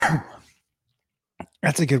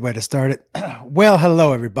That's a good way to start it. Well,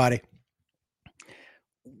 hello, everybody.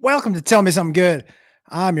 Welcome to Tell Me Something Good.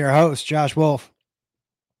 I'm your host, Josh Wolf.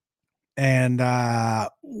 And a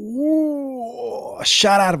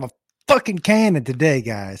shot out of a fucking cannon today,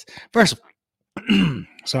 guys. First,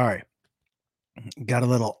 sorry. Got a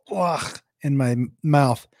little in my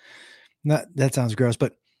mouth. That sounds gross,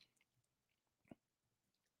 but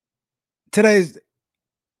we'll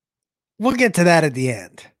get to that at the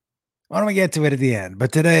end. Why don't we get to it at the end?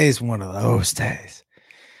 But today's one of those days.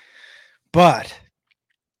 But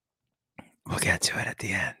we'll get to it at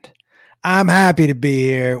the end. I'm happy to be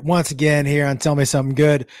here once again here on Tell Me Something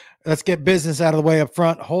Good. Let's get business out of the way up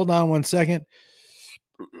front. Hold on one second.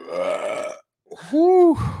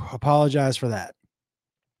 Apologize for that.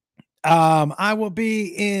 I will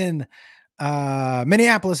be in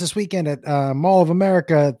Minneapolis this weekend at Mall of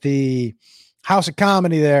America at the House of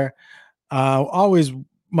Comedy there. Always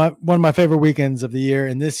one of my favorite weekends of the year.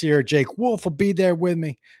 And this year, Jake Wolf will be there with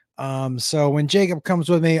me. So when Jacob comes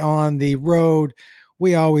with me on the road,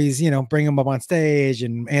 we always, bring him up on stage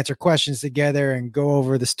and answer questions together and go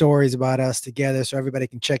over the stories about us together so everybody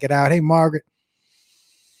can check it out. Hey, Margaret.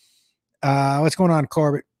 What's going on,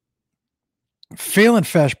 Corbett? Feeling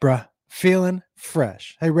fresh, bruh. Feeling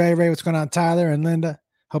fresh. Hey, Ray, what's going on, Tyler and Linda?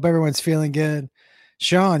 Hope everyone's feeling good.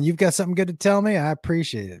 Sean, you've got something good to tell me? I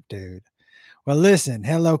appreciate it, dude. Well, listen.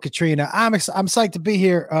 Hello, Katrina. I'm psyched to be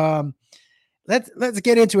here. Let's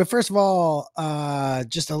get into it. First of all,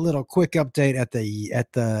 just a little quick update at the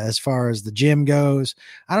as far as the gym goes.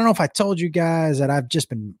 I don't know if I told you guys that I've just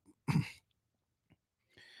been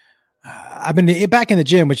I've been back in the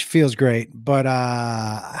gym, which feels great, but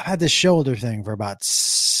I've had this shoulder thing for about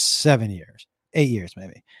 8 years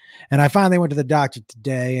maybe. And I finally went to the doctor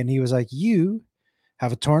today and he was like, "You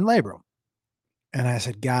have a torn labrum." And I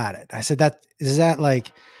said, "Got it." I said, is that why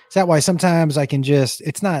sometimes I can just,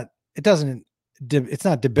 it's not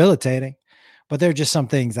debilitating, but there are just some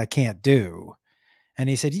things I can't do. And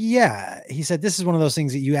he said, yeah, he said, this is one of those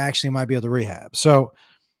things that you actually might be able to rehab. So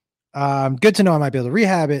good to know I might be able to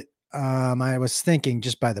rehab it. I was thinking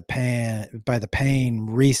just by the pain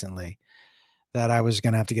recently that I was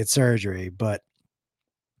going to have to get surgery, but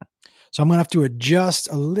so I'm going to have to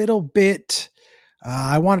adjust a little bit.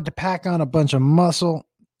 I wanted to pack on a bunch of muscle.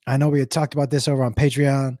 I know we had talked about this over on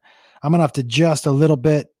Patreon. I'm going to have to adjust a little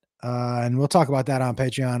bit. And we'll talk about that on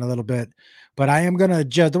Patreon a little bit, but I am going to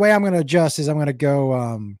adjust. The way I'm going to adjust is I'm going to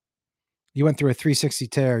go, you went through a 360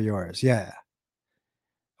 tear, yours. Yeah.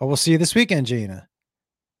 Oh, we'll see you this weekend, Gina.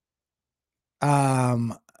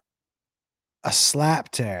 A slap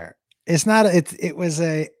tear. It's not, it's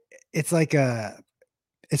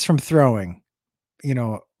from throwing,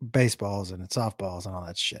 baseballs and softballs and all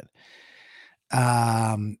that shit.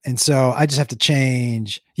 And so I just have to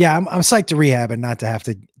change. Yeah, I'm psyched to rehab and not to have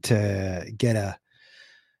to get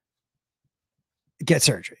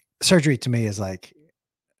surgery. Surgery to me is like,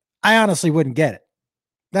 I honestly wouldn't get it.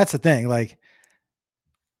 That's the thing. Like,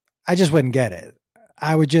 I just wouldn't get it.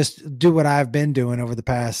 I would just do what I've been doing over the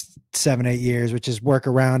past 7-8 years, which is work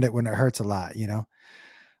around it when it hurts a lot,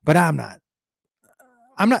 but I'm not,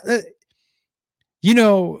 I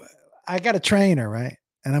got a trainer, right?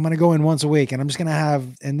 And I'm going to go in once a week and I'm just going to have,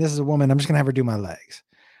 and this is a woman, I'm just going to have her do my legs.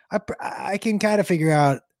 I can kind of figure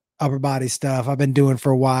out upper body stuff I've been doing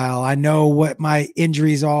for a while. I know what my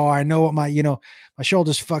injuries are. I know what my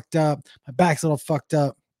shoulder's fucked up. My back's a little fucked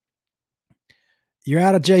up. You're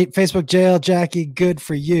out of Facebook jail, Jackie. Good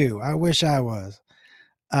for you. I wish I was.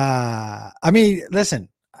 I mean, listen,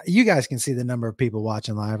 you guys can see the number of people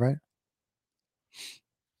watching live, right?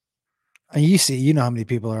 And you know how many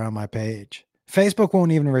people are on my page. Facebook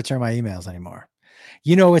won't even return my emails anymore.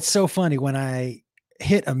 It's so funny when I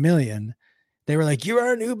hit 1 million, they were like, "You're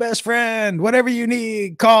our new best friend. Whatever you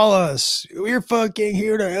need, call us. We're fucking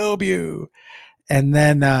here to help you." And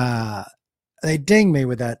then they dinged me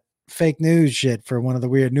with that fake news shit for one of the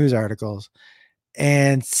weird news articles.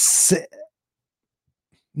 And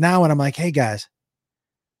now when I'm like, "Hey guys,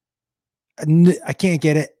 I can't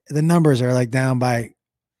get it. The numbers are like down by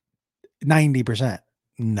 90%.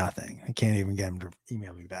 Nothing. I can't even get them to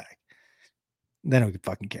email me back." Then we could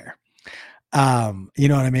fucking care. You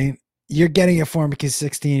know what I mean? You're getting it for him because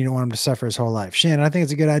 16, you don't want him to suffer his whole life. Shannon, I think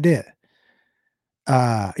it's a good idea.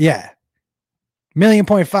 Yeah. 1.5 million,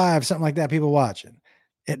 something like that, people watching.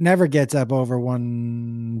 It never gets up over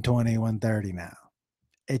 120, 130 now.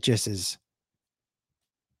 It just is.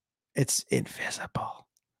 It's invisible.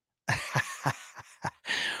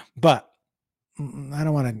 But I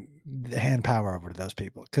don't want to hand power over to those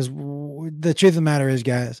people because the truth of the matter is,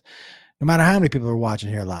 guys, no matter how many people are watching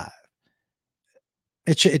here live,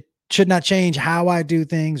 It should not change how I do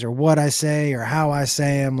things or what I say or how I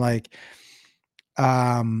say them. Like,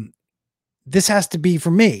 um, this has to be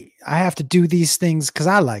for me. I have to do these things because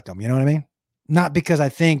I like them. You know what I mean? Not because I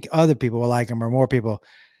think other people will like them or more people.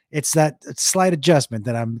 It's that slight adjustment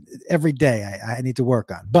that I'm every day I need to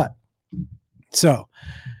work on. But so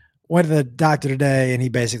went to the doctor today and he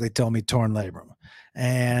basically told me torn labrum,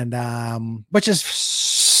 and which is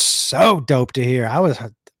so dope to hear. I was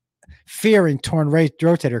fearing torn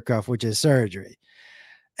rotator cuff, which is surgery.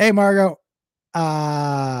 Hey, Margo.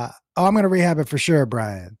 I'm going to rehab it for sure,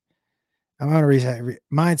 Brian. I'm going to rehab.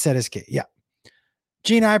 Mindset is key. Yeah.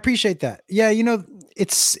 Gina, I appreciate that. Yeah. You know,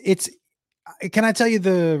 it's, can I tell you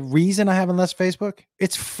the reason I haven't left Facebook?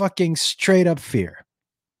 It's fucking straight up fear.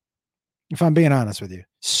 If I'm being honest with you,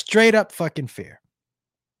 straight up fucking fear.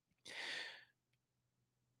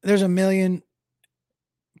 There's a million,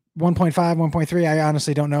 1.5, 1.3. I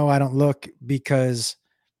honestly don't know. I don't look because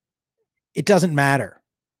it doesn't matter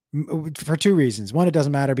for two reasons. One, it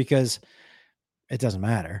doesn't matter because it doesn't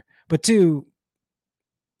matter. But two,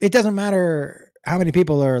 it doesn't matter how many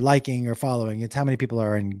people are liking or following. It's how many people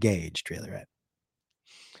are engaged, really, right?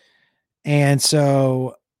 And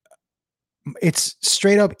so it's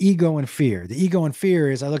straight up ego and fear. The ego and fear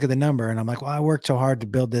is I look at the number and I'm like, well, I worked so hard to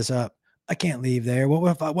build this up. I can't leave there.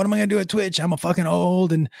 What am I going to do at Twitch? I'm a fucking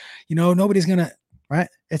old and, you know, nobody's going to, right?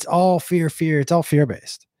 It's all fear. It's all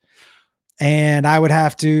fear-based. And I would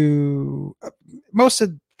have to, most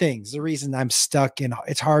of things, the reason I'm stuck in,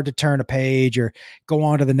 it's hard to turn a page or go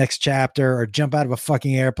on to the next chapter or jump out of a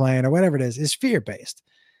fucking airplane or whatever it is fear-based,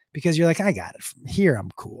 because you're like, I got it. From here, I'm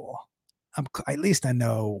cool. At least I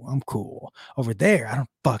know I'm cool. Over there, I don't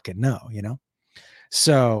fucking know, you know?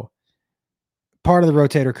 So part of the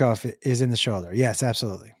rotator cuff is in the shoulder. Yes,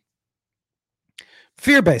 absolutely.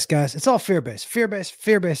 Fear-based, guys. It's all fear-based.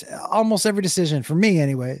 Fear-based. Almost every decision, for me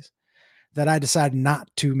anyways, that I decide not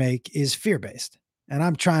to make is fear-based. And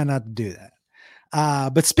I'm trying not to do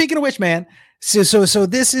that. But speaking of which, man, so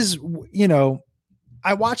this is, you know,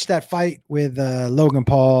 I watched that fight with Logan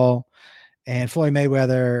Paul and Floyd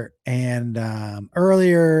Mayweather, and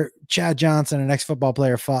earlier Chad Johnson, an ex-football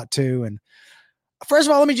player, fought too. And first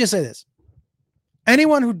of all, let me just say this.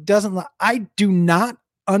 Anyone who doesn't, I do not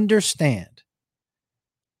understand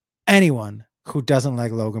anyone who doesn't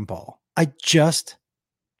like Logan Paul. I just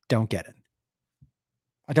don't get it.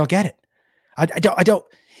 I don't get it. I don't.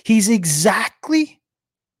 He's exactly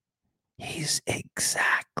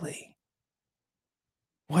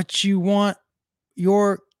what you want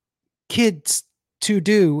your kids to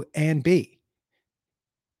do and be.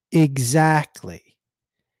 Exactly.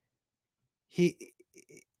 He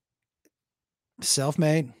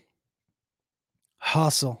self-made,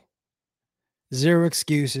 hustle, zero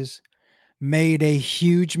excuses, made a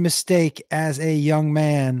huge mistake as a young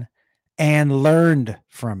man and learned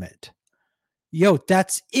from it. Yo,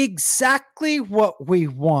 that's exactly what we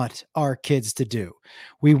want our kids to do.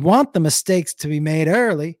 We want the mistakes to be made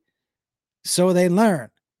early so they learn.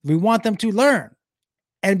 We want them to learn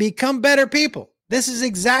and become better people. This is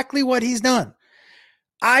exactly what he's done.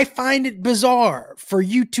 I find it bizarre for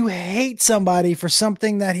you to hate somebody for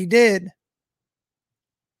something that he did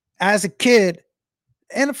as a kid.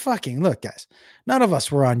 And fucking look, guys, none of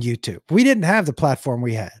us were on YouTube. We didn't have the platform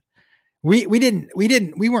we had. We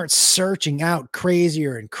weren't searching out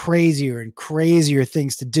crazier and crazier and crazier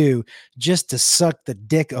things to do just to suck the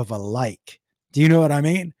dick of a like. Do you know what I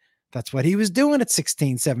mean? That's what he was doing at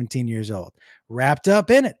 16, 17 years old, wrapped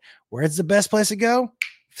up in it. Where's the best place to go?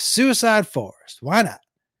 Suicide Forest. Why not?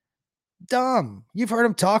 Dumb. You've heard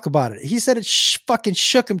him talk about it. He said it fucking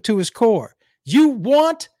shook him to his core. You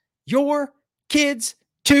want your kids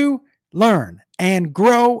to learn and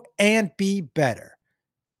grow and be better.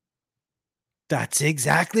 That's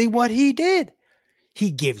exactly what he did. He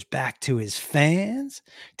gives back to his fans.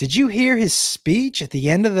 Did you hear his speech at the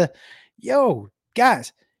end of the,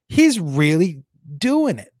 guys, he's really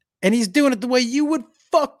doing it. And he's doing it the way you would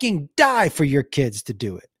fucking die for your kids to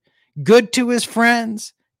do it. Good to his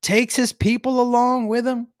friends, takes his people along with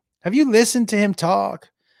him. Have you listened to him talk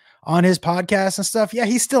on his podcast and stuff? Yeah,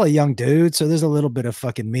 he's still a young dude, so there's a little bit of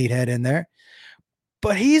fucking meathead in there.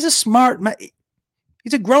 But he's a smart man.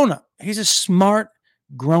 He's a grown-up. He's a smart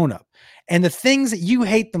grown-up. And the things that you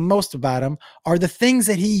hate the most about him are the things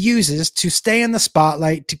that he uses to stay in the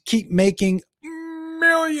spotlight, to keep making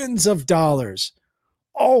millions of dollars,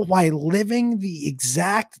 all while living the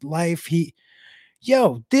exact life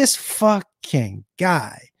this fucking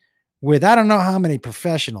guy with I don't know how many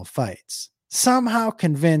professional fights somehow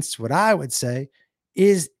convinced what I would say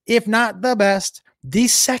is, if not the best, the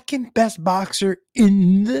second best boxer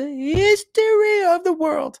in the history of the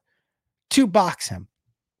world to box him.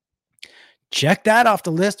 Check that off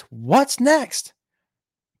the list. What's next?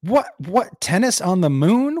 What tennis on the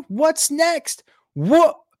moon? What's next?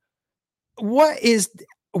 What's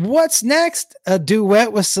next? A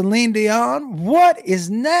duet with Celine Dion? What is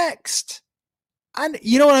next?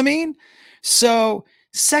 You know what I mean? So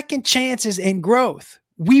second chances and growth.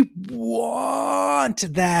 We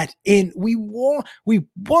want that we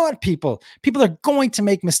want people. People are going to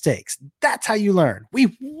make mistakes. That's how you learn.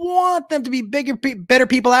 We want them to be bigger, better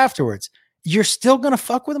people afterwards. You're still going to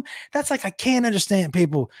fuck with them. That's like, I can't understand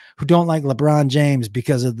people who don't like LeBron James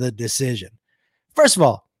because of the decision. First of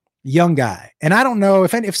all, young guy. And I don't know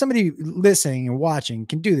if somebody listening and watching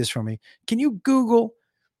can do this for me. Can you Google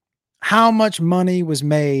how much money was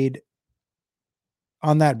made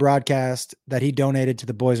on that broadcast that he donated to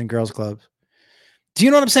the Boys and Girls Club? Do you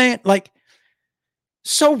know what I'm saying? Like,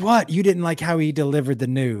 so what? You didn't like how he delivered the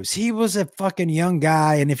news. He was a fucking young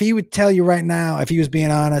guy. And if he would tell you right now, if he was being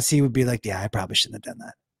honest, he would be like, yeah, I probably shouldn't have done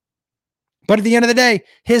that. But at the end of the day,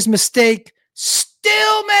 his mistake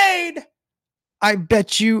still made, I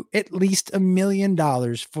bet you, at least $1 million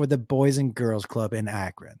for the Boys and Girls Club in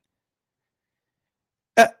Akron.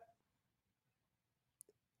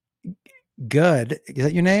 Good. Is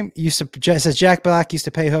that your name? It says Jack Black used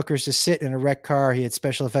to pay hookers to sit in a wrecked car. He had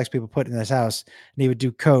special effects people put in his house, and he would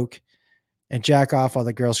do coke and jack off while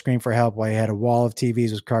the girls screamed for help while he had a wall of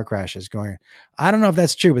TVs with car crashes going. I don't know if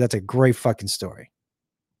that's true, but that's a great fucking story.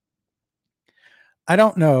 I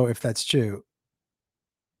don't know if that's true,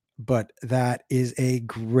 but that is a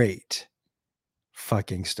great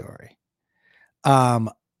fucking story. I'm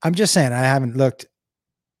just saying, I haven't looked.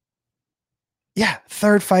 Yeah,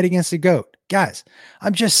 third fight against the GOAT. Guys,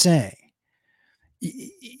 I'm just saying.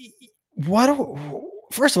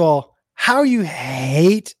 First of all, how you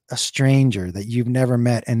hate a stranger that you've never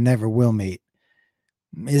met and never will meet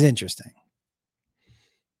is interesting.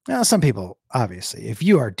 Now, some people, obviously, if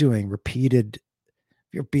you are doing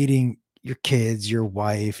you're beating your kids, your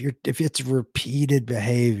wife, if it's repeated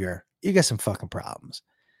behavior, you got some fucking problems.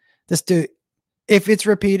 This dude, if it's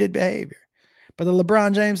repeated behavior. But the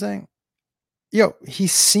LeBron James thing, he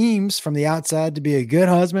seems from the outside to be a good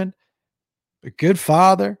husband, a good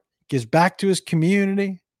father, gives back to his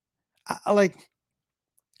community. I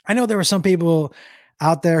know there were some people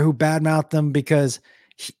out there who badmouthed them because,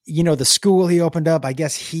 the school he opened up, I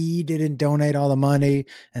guess he didn't donate all the money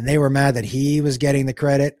and they were mad that he was getting the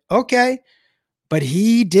credit. Okay. But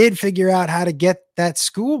he did figure out how to get that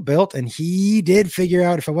school built, and he did figure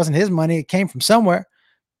out if it wasn't his money, it came from somewhere.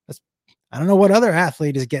 I don't know what other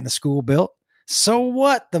athlete is getting a school built. So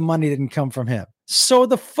what? The money didn't come from him. So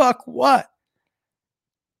the fuck what?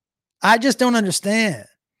 I just don't understand.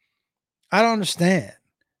 I don't understand.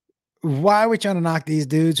 Why are we trying to knock these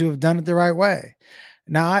dudes who have done it the right way?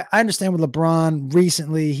 Now, I understand with LeBron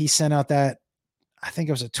recently, he sent out that, I think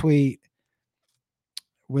it was a tweet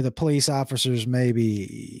with a police officer's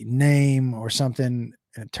maybe name or something.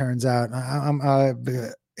 And it turns out,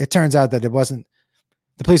 that it wasn't,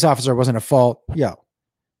 the police officer wasn't at fault.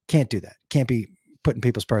 Can't do that. Can't be putting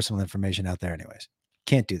people's personal information out there anyways.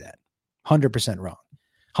 Can't do that. 100% wrong.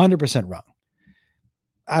 100% wrong.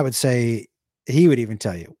 I would say he would even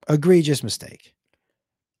tell you, egregious mistake.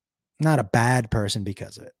 Not a bad person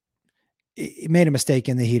because of it. He made a mistake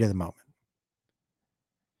in the heat of the moment.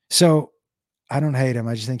 So I don't hate him.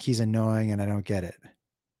 I just think he's annoying and I don't get it.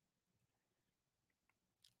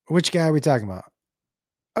 Which guy are we talking about?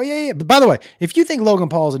 Oh, yeah. But by the way, if you think Logan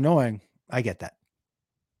Paul is annoying, I get that.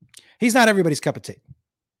 He's not everybody's cup of tea.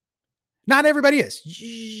 Not everybody is.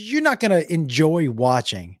 You're not going to enjoy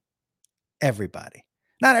watching everybody.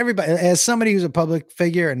 Not everybody. As somebody who's a public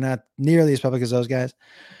figure and not nearly as public as those guys,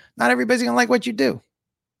 not everybody's going to like what you do.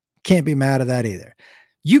 Can't be mad at that either.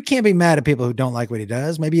 You can't be mad at people who don't like what he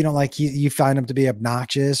does. Maybe you don't like, you find him to be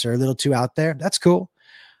obnoxious or a little too out there. That's cool.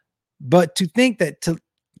 But to think that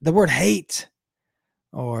the word hate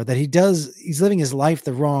or that he's living his life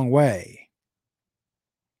the wrong way.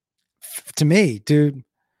 To me, dude,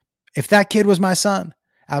 if that kid was my son,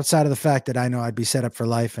 outside of the fact that I know I'd be set up for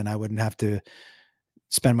life and I wouldn't have to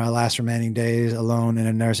spend my last remaining days alone in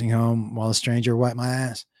a nursing home while a stranger wiped my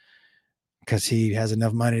ass because he has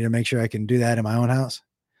enough money to make sure I can do that in my own house.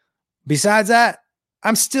 Besides that,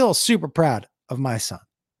 I'm still super proud of my son.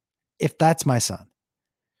 If that's my son,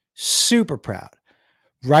 super proud.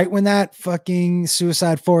 Right when that fucking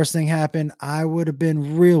Suicide Forest thing happened, I would have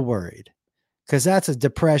been real worried because that's a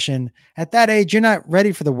depression. At that age, you're not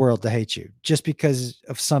ready for the world to hate you just because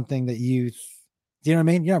of something that do you know what I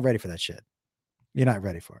mean? You're not ready for that shit. You're not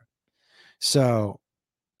ready for it. So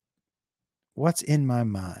what's in my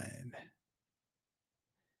mind?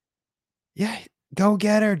 Yeah, go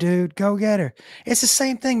get her, dude. Go get her. It's the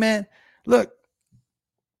same thing, man. Look,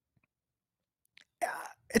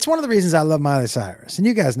 it's one of the reasons I love Miley Cyrus, and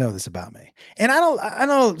you guys know this about me. And I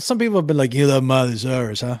know some people have been like, "You love Miley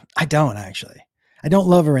Cyrus, huh?" I don't actually. I don't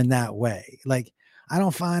love her in that way. Like, I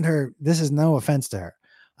don't find her. This is no offense to her.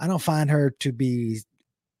 I don't find her to be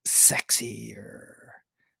sexy or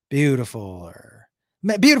beautiful or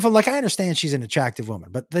beautiful. Like, I understand she's an attractive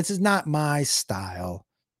woman, but this is not my style.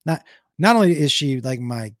 Not only is she like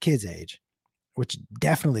my kid's age, which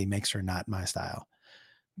definitely makes her not my style,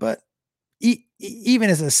 but even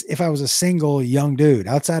if I was a single young dude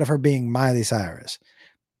outside of her being Miley Cyrus,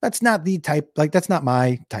 that's not the type, like, that's not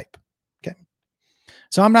my type. Okay.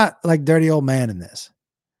 So I'm not like dirty old man in this.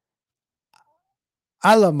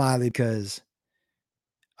 I love Miley because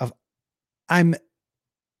of I'm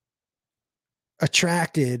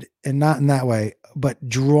attracted, and not in that way, but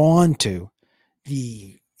drawn to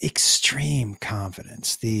the extreme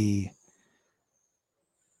confidence, the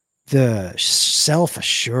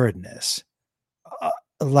self-assuredness,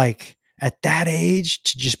 like at that age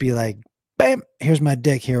to just be like, bam, here's my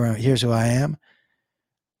dick. Here's who I am.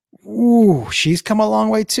 Ooh, she's come a long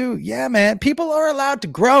way too. Yeah, man. People are allowed to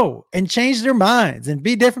grow and change their minds and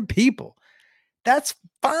be different people. That's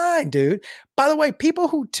fine, dude. By the way, people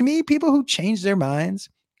who change their minds,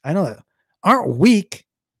 I know that aren't weak.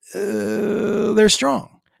 They're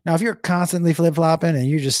strong. Now, if you're constantly flip flopping and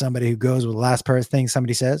you're just somebody who goes with the last person thing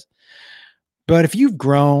somebody says, but if you've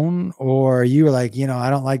grown or you were like, I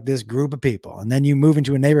don't like this group of people, and then you move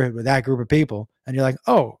into a neighborhood with that group of people, and you're like,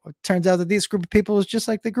 oh, it turns out that this group of people is just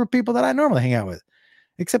like the group of people that I normally hang out with,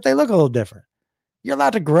 except they look a little different. You're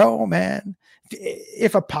allowed to grow, man.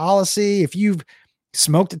 If you've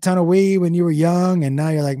smoked a ton of weed when you were young and now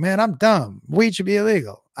you're like, man, I'm dumb, weed should be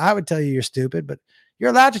illegal, I would tell you you're stupid, but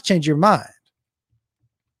you're allowed to change your mind.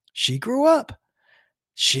 She grew up.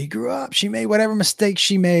 She made whatever mistakes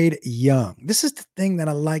she made young. This is the thing that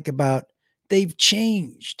I like about, they've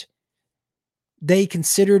changed. They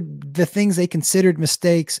considered the things they considered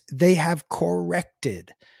mistakes, they have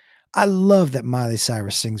corrected. I love that Miley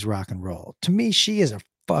Cyrus sings rock and roll. To me, she is a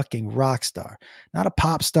fucking rock star, not a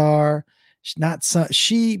pop star. She's not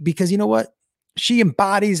because you know what? She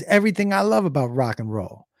embodies everything I love about rock and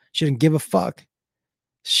roll. She doesn't give a fuck.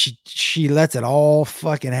 She lets it all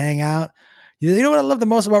fucking hang out. You know what I love the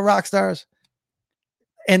most about rock stars?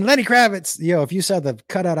 And Lenny Kravitz, if you saw the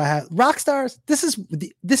cutout I had, rock stars, this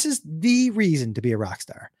is the reason to be a rock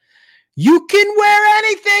star. You can wear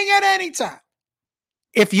anything at any time.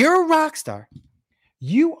 If you're a rock star,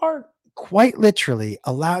 you are quite literally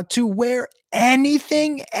allowed to wear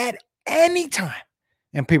anything at any time.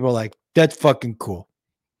 And people are like, that's fucking cool.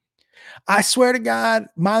 I swear to God,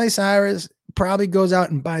 Miley Cyrus probably goes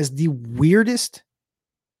out and buys the weirdest.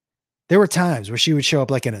 There were times where she would show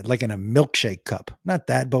up like in a milkshake cup. Not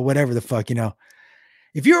that, but whatever the fuck,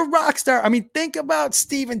 If you're a rock star, I mean, think about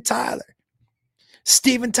Steven Tyler.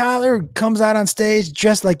 Steven Tyler comes out on stage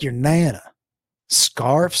dressed like your Nana.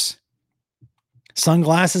 Scarves,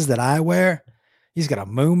 sunglasses that I wear. He's got a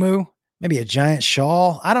muumuu, maybe a giant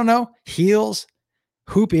shawl. I don't know. Heels,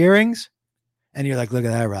 hoop earrings. And you're like, look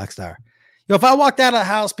at that rock star. If I walked out of the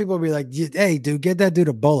house, people would be like, hey, dude, get that dude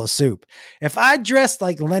a bowl of soup. If I dressed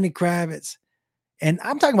like Lenny Kravitz, and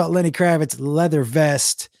I'm talking about Lenny Kravitz leather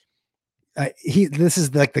vest. This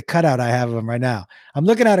is like the cutout I have of him right now. I'm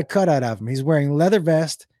looking at a cutout of him. He's wearing leather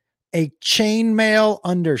vest, a chainmail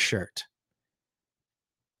undershirt,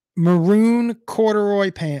 maroon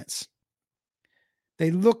corduroy pants.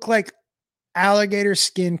 They look like alligator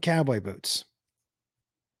skin cowboy boots.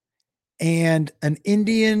 And an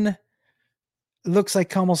Indian, looks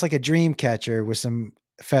like almost like a dream catcher with some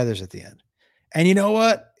feathers at the end. And you know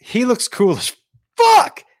what? He looks cool as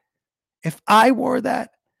fuck. If I wore that,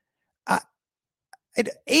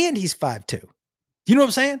 and he's 5'2". You know what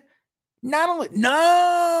I'm saying? No,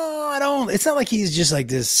 I don't. It's not like he's just like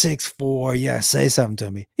this 6'4". Yeah, say something to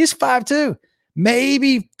me. He's 5'2",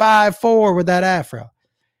 maybe 5'4" with that afro.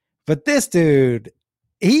 But this dude,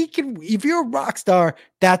 he can. If you're a rock star,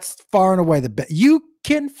 that's far and away the best. You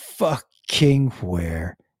can fucking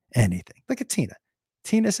wear anything. Look at Tina.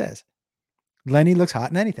 Tina says, Lenny looks hot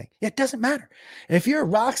in anything. It doesn't matter. If you're a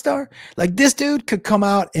rock star, like this dude could come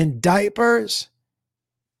out in diapers,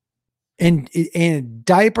 in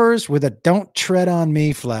diapers with a "Don't Tread on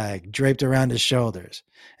Me" flag draped around his shoulders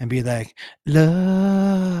and be like,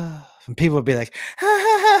 love. And people would be like, ha,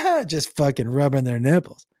 ha, ha, ha, just fucking rubbing their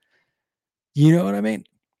nipples. You know what I mean?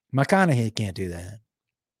 McConaughey can't do that.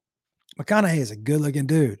 McConaughey is a good looking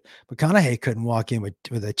dude. McConaughey couldn't walk in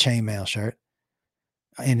with a chainmail shirt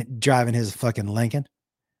and driving his fucking Lincoln.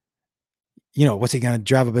 You know, what's he going to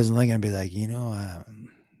drive up his Lincoln and be like,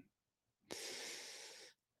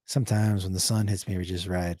 sometimes when the sun hits me just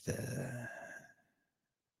right,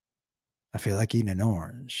 I feel like eating an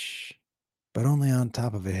orange, but only on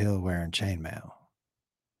top of a hill wearing chainmail.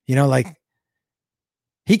 Like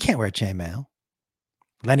he can't wear chainmail.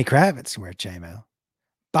 Lenny Kravitz can wear chainmail.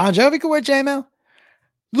 Bon Jovi can wear chainmail.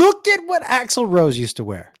 Look at what Axl Rose used to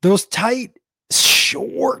wear. Those tight,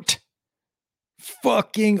 short,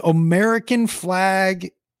 fucking American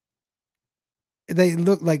flag. They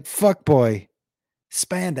look like fuckboy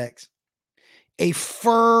spandex. A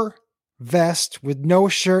fur vest with no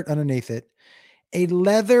shirt underneath it. A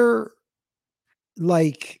leather,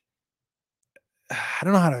 like, I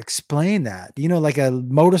don't know how to explain that. Like a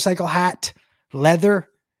motorcycle hat, leather,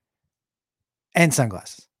 and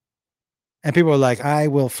sunglasses. And people are like, I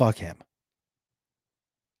will fuck him.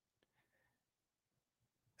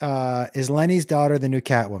 Is Lenny's daughter the new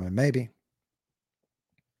Catwoman? Maybe.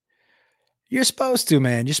 You're supposed to,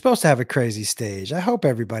 man. You're supposed to have a crazy stage. I hope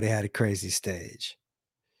everybody had a crazy stage.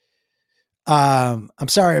 I'm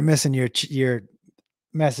sorry I'm missing your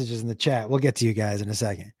messages in the chat. We'll get to you guys in a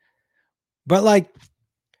second. But like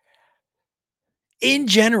in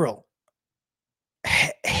general,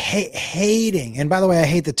 hating. And by the way, I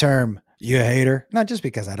hate the term "you hater." Not just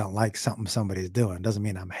because I don't like something somebody's doing. Doesn't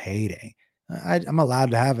mean I'm hating. I'm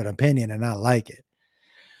allowed to have an opinion and not like it.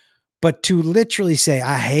 But to literally say,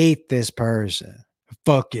 I hate this person, I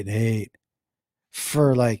fucking hate,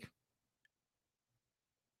 for like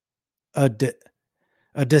a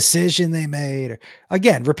decision they made, or,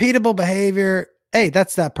 again, repeatable behavior. Hey,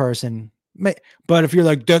 that's that person. But if you're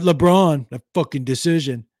like that LeBron, that fucking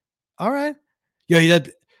decision, all right, yeah,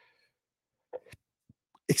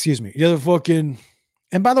 excuse me, you're the fucking.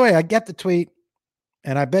 And by the way, I get the tweet,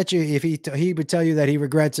 and I bet you if he would tell you that he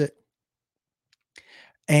regrets it.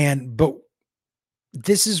 But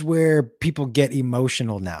this is where people get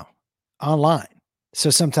emotional now online. So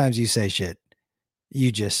sometimes you say shit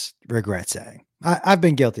you just regret saying. I've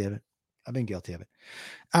been guilty of it.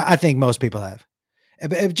 I think most people have.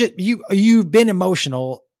 If just, you've been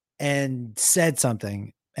emotional and said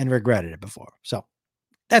something and regretted it before. So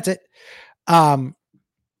that's it. But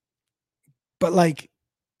like,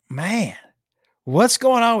 man, what's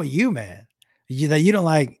going on with you, man? That you don't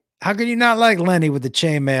like. How can you not like Lenny with the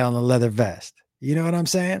chainmail and the leather vest? You know what I'm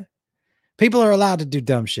saying? People are allowed to do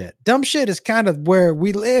dumb shit. Dumb shit is kind of where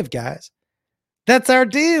we live, guys. That's our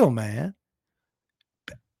deal, man.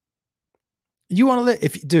 You want to live,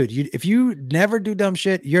 if you never do dumb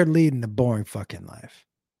shit, you're leading a boring fucking life.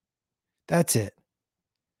 That's it.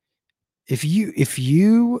 If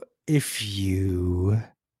you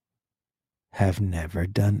have never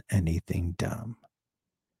done anything dumb,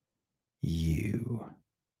 you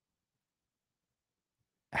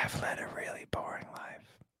have led a really boring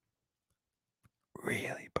life.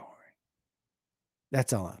 Really boring.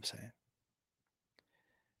 That's all I'm saying.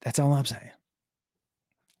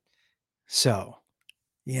 So,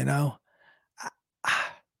 and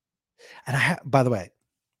by the way,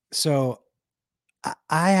 so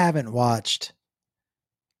I haven't watched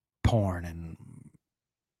porn and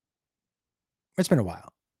it's been a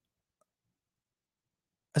while.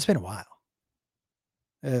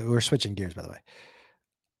 We're switching gears, by the way.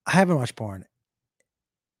 I haven't watched porn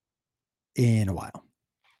in a while.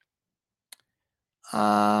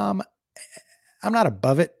 I'm not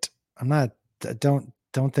above it.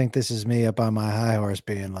 Don't think this is me up on my high horse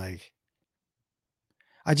being like,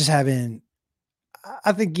 I just haven't,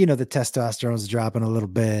 I think, the testosterone's dropping a little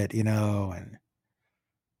bit, and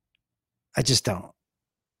I just don't.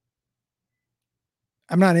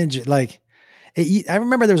 I'm not injured. Like, I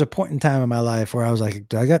remember there was a point in time in my life where I was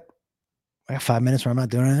like, I got 5 minutes where I'm not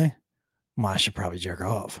doing anything. Well, I should probably jerk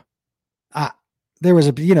off. There's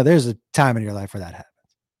a time in your life where that happens.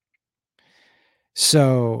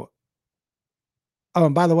 So, oh,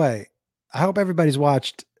 and by the way, I hope everybody's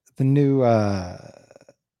watched the new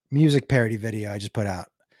music parody video I just put out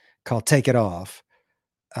called "Take It Off."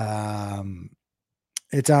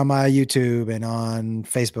 It's on my YouTube and on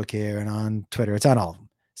Facebook here and on Twitter. It's on all of them.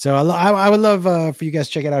 So I would love for you guys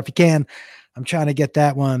to check it out if you can. I'm trying to get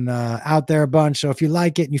that one out there a bunch. So if you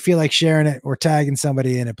like it and you feel like sharing it or tagging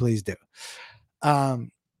somebody in it, please do.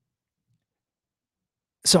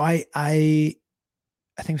 So I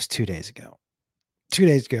think it was 2 days ago. 2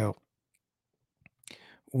 days ago,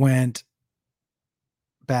 went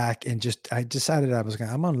back and I decided I'm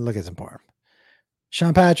going to look at some porn.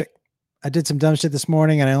 Sean Patrick, I did some dumb shit this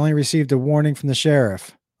morning and I only received a warning from the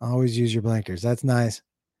sheriff. Always use your blinkers. That's nice.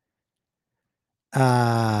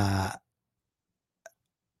 Yeah,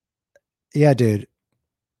 dude.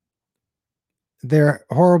 They're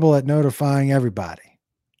horrible at notifying everybody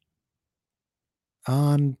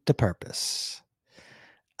on the purpose.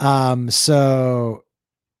 So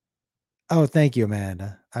oh, thank you,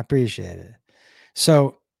 Amanda. I appreciate it.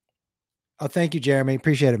 So, oh, thank you, Jeremy.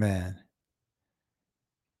 Appreciate it, man.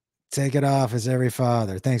 Take it off as every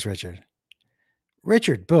father. Thanks, Richard.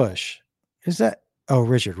 Richard Bush. Is that? Oh,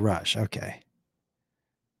 Richard Rush. Okay.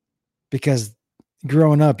 Because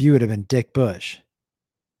growing up, you would have been Dick Bush.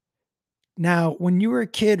 Now, when you were a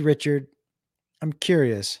kid, Richard, I'm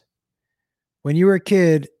curious. When you were a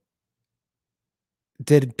kid,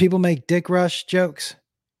 did people make Dick Rush jokes?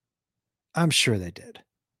 I'm sure they did.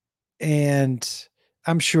 And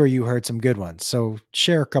I'm sure you heard some good ones. So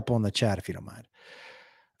share a couple in the chat if you don't mind.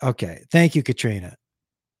 Okay. Thank you, Katrina.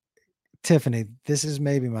 Tiffany, this is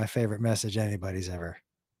maybe my favorite message anybody's ever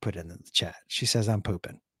put in the chat. She says, I'm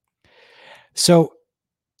pooping. So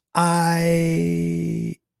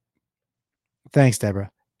thanks,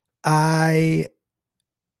 Deborah. I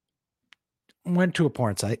went to a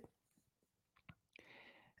porn site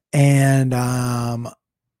and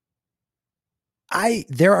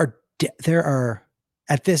there are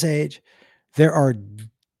at this age, there are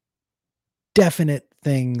definite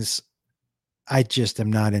things I just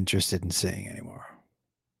am not interested in seeing anymore.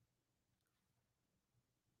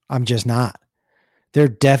 I'm just not. There are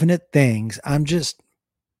definite things I'm just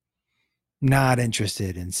not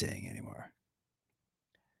interested in seeing anymore.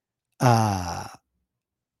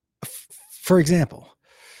 For example,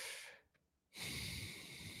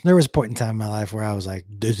 there was a point in time in my life where I was like,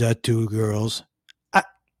 "Is that two girls?"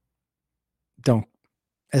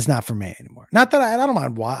 It's not for me anymore. Not that I don't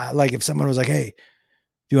mind why. Like if someone was like, "Hey,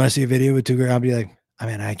 do you want to see a video with two girls?" I'll be like, I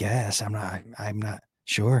mean, I guess I'm not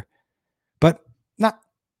sure, but not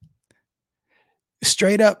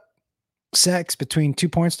straight up sex between two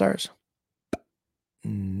porn stars.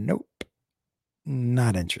 Nope.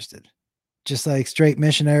 Not interested. Just like straight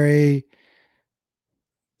missionary.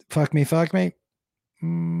 Fuck me.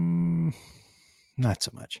 Not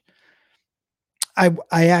so much.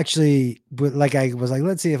 I actually like, I was like,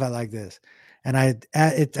 let's see if I like this. And I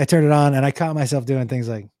turned it on and I caught myself doing things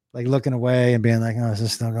like looking away and being like, oh, is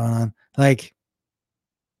this still going on? Like,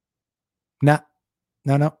 no,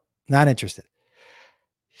 not interested.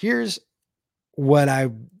 Here's what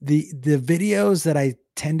the videos that I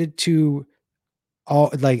tended to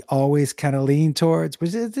always kind of lean towards,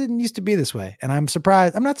 which it didn't used to be this way. And I'm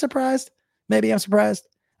surprised. I'm not surprised. Maybe I'm surprised.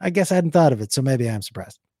 I guess I hadn't thought of it. So maybe I'm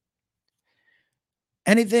surprised.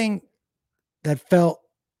 Anything that felt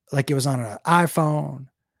like it was on an iPhone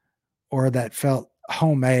or that felt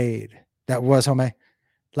homemade, that was homemade,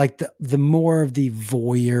 like the more of the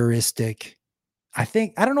voyeuristic, I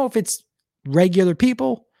don't know if it's regular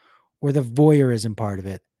people or the voyeurism part of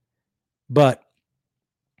it, but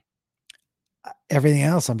everything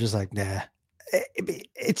else, I'm just like, nah,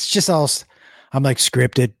 it's just all, I'm like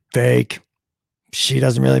scripted, fake. She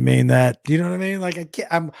doesn't really mean that. Do you know what I mean? Like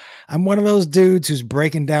I'm one of those dudes who's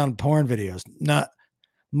breaking down porn videos. Not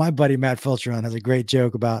my buddy Matt Fulcheron has a great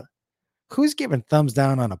joke about who's giving thumbs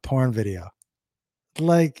down on a porn video.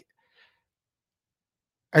 Like,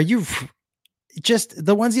 are you just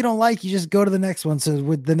the ones you don't like? You just go to the next one. So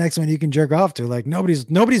with the next one, you can jerk off to. Like nobody's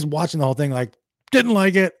watching the whole thing. Like didn't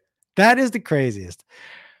like it. That is the craziest.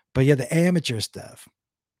 But yeah, the amateur stuff.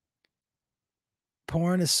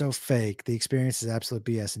 Porn is so fake. The experience is absolute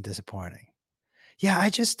BS and disappointing. Yeah, I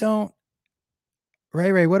just don't.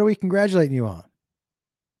 Ray, what are we congratulating you on?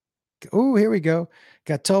 Oh, here we go.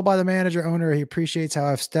 Got told by the manager owner he appreciates how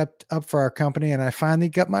I've stepped up for our company and I finally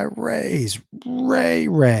got my raise.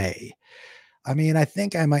 Ray. I mean, I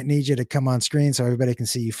think I might need you to come on screen so everybody can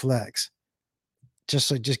see you flex.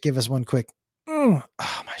 Just give us one quick. Oh,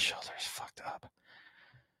 my shoulder's fucked up.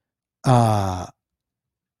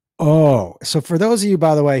 So for those of you,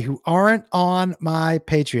 by the way, who aren't on my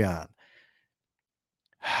Patreon,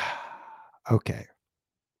 okay.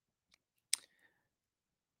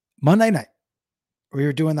 Monday night, we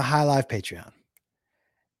were doing the High Life Patreon.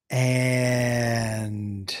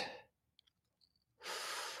 And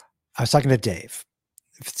I was talking to Dave.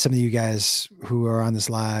 Some of you guys who are on this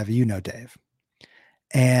live, you know Dave.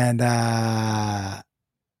 And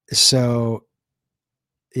so,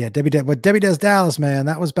 yeah, what Debbie Does Dallas, man,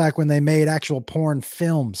 that was back when they made actual porn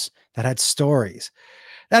films that had stories.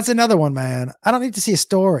 That's another one, man. I don't need to see a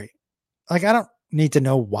story. Like, I don't need to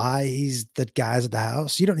know why he's the guys at the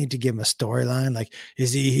house. You don't need to give him a storyline. Like,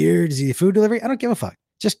 is he here? Does he food delivery? I don't give a fuck.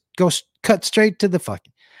 Just go cut straight to the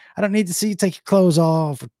fucking. I don't need to see you take your clothes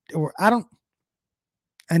off, or I don't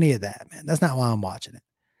any of that, man. That's not why I'm watching it.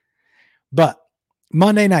 But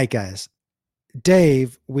Monday night, guys,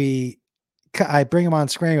 Dave, I bring him on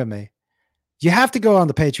Scream with me. You have to go on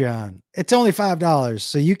the Patreon. It's only $5,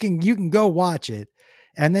 so you can go watch it,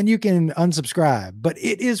 and then you can unsubscribe. But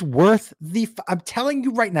it is worth I'm telling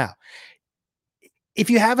you right now, if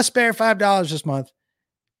you have a spare $5 this month,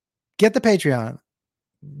 get the Patreon.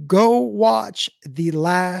 Go watch the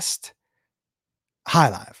last High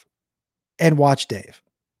Live and watch Dave.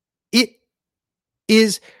 It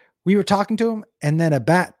is. We were talking to him, and then a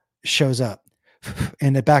bat shows up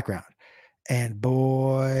in the background, and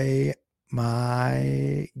boy,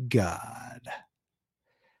 my God,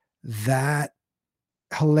 that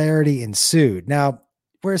hilarity ensued. Now,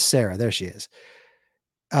 where's Sarah? There she is.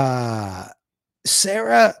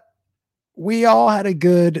 Sarah, we all had a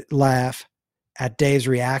good laugh at Dave's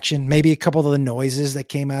reaction, maybe a couple of the noises that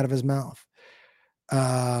came out of his mouth.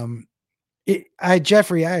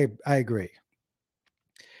 Jeffrey, I agree.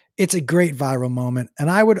 It's a great viral moment,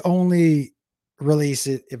 and I would only release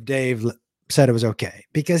it if Dave said it was okay,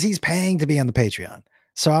 because he's paying to be on the Patreon.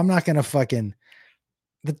 So I'm not going to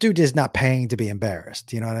the dude is not paying to be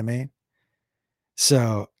embarrassed. You know what I mean?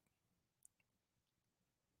 So,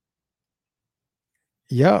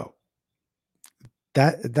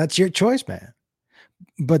 that's your choice, man.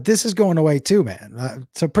 But this is going away too, man.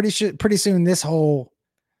 So pretty soon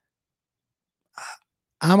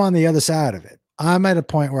I'm on the other side of it. I'm at a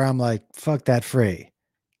point where I'm like, fuck that free.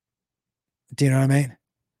 Do you know what I mean?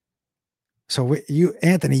 So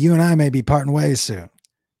Anthony, you and I may be parting ways soon.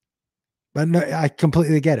 But no, I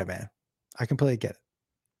completely get it, man. I completely get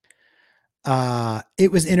it.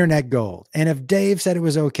 It was internet gold. And if Dave said it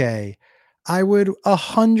was okay, I would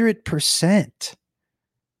 100%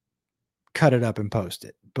 cut it up and post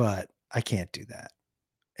it. But I can't do that.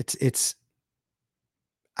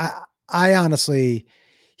 I honestly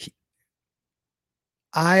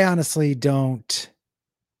don't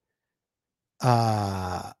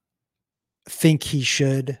think he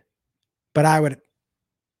should, but I would,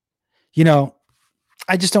 I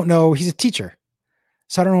just don't know. He's a teacher.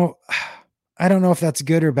 So I don't know if that's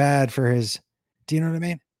good or bad for his, do you know what I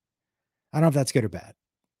mean? I don't know if that's good or bad.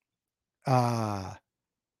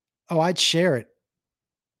 I'd share it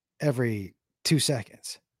every 2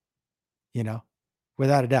 seconds,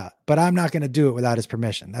 without a doubt, but I'm not going to do it without his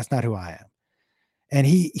permission. That's not who I am. And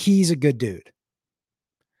he's a good dude.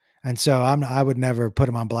 And so I would never put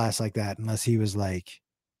him on blast like that unless he was like,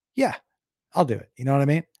 yeah, I'll do it. You know what I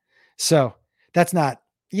mean? So that's not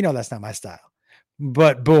my style.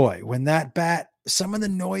 But boy, when that bat, some of the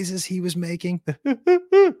noises he was making,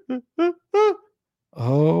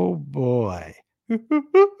 oh boy.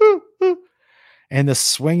 And the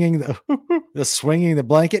swinging the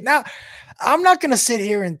blanket. Now, I'm not going to sit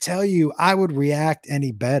here and tell you I would react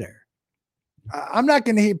any better. I'm not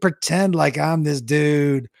going to pretend like I'm this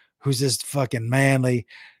dude who's just fucking manly.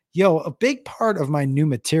 A big part of my new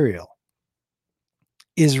material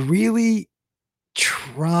is really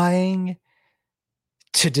trying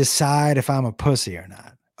to decide if I'm a pussy or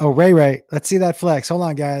not. Oh, Ray, let's see that flex. Hold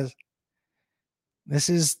on, guys. This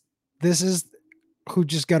is who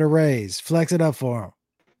just got a raise. Flex it up for him.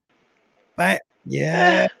 But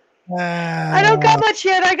yeah. I don't got much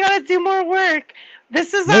yet. I gotta do more work.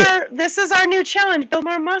 This is our new challenge. Build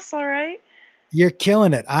more muscle, right? You're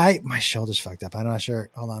killing it. My shoulder's fucked up. I'm not sure.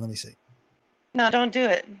 Hold on, let me see. No, don't do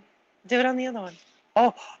it. Do it on the other one.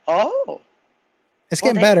 Oh. It's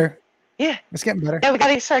getting better. Yeah. It's getting better. Yeah, we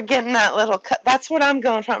gotta start getting that little cut. That's what I'm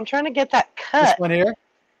going for. I'm trying to get that cut. This one here?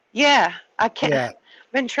 Yeah. I can't. Yeah.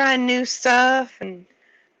 Been trying new stuff and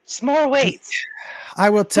some more weights. I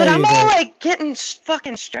will tell you. But I'm all like getting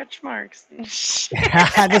fucking stretch marks. The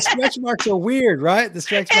stretch marks are weird, right? The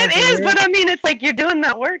stretch marks. It is, but I mean, it's like you're doing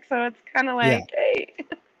that work, so it's kind of like, hey.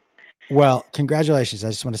 Well, congratulations. I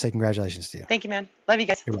just want to say congratulations to you. Thank you, man. Love you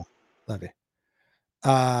guys. You're welcome. Love you.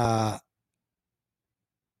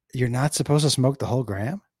 You're not supposed to smoke the whole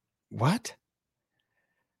gram? What?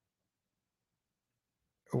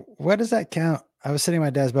 What does that count? I was sitting in my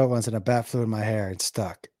dad's boat once and a bat flew in my hair and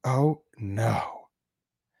stuck. Oh, no.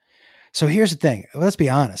 So here's the thing. Let's be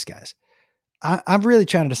honest, guys. I'm really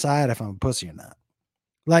trying to decide if I'm a pussy or not.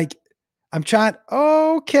 Like, I'm trying.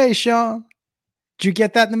 Okay, Sean. Did you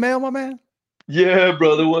get that in the mail, my man? Yeah,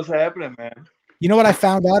 brother. What's happening, man? You know what I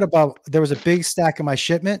found out about? There was a big stack of my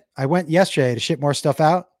shipment. I went yesterday to ship more stuff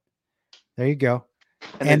out. There you go.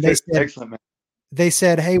 And they said, excellent, man. They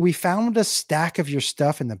said, hey, we found a stack of your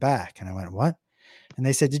stuff in the back. And I went, what? And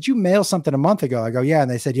they said, did you mail something a month ago? I go, yeah. And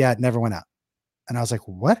they said, yeah, it never went out. And I was like,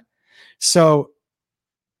 what? So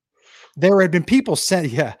there had been people sent.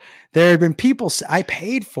 Yeah, there had been people. I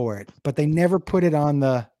paid for it, but they never put it on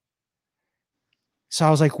the. So I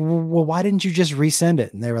was like, well, why didn't you just resend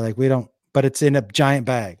it? And they were like, we don't, but it's in a giant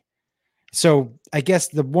bag. So I guess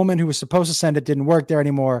the woman who was supposed to send it didn't work there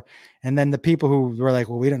anymore. And then the people who were like,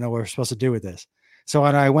 well, we don't know what we're supposed to do with this. So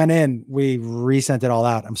when I went in, we resent it all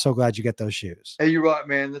out. I'm so glad you get those shoes. Hey, you're right,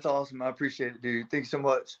 man. That's awesome. I appreciate it, dude. Thanks so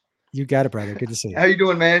much. You got it, brother. Good to see you. How you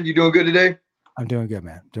doing, man? You doing good today? I'm doing good,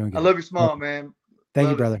 man. Doing good. I love your smile, man. Thank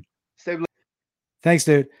Love you, brother. Stay blessed. Thanks,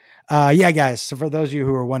 dude. Yeah, guys. So for those of you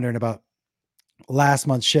who are wondering about last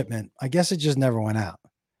month's shipment, I guess it just never went out.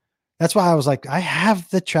 That's why I was like, I have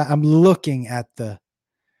the I'm looking at the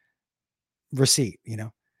receipt,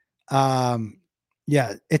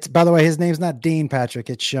 yeah, it's, by the way, his name's not Dean, Patrick,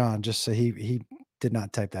 it's Sean, just so he did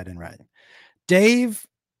not type that in right. Dave,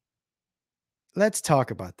 let's talk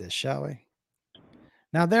about this, shall we?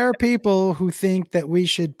 Now, there are people who think that we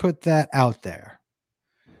should put that out there.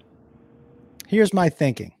 Here's my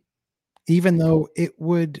thinking, even though it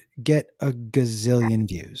would get a gazillion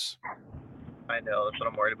views. I know, that's what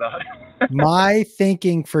I'm worried about. My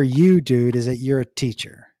thinking for you, dude, is that you're a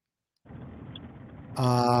teacher.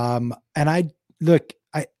 And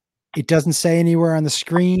it doesn't say anywhere on the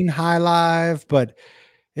screen, High Live, but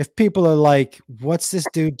if people are like, what's this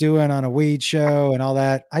dude doing on a weed show and all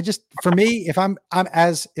that? For me, if I'm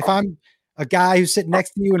a guy who's sitting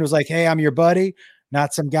next to you and was like, hey, I'm your buddy,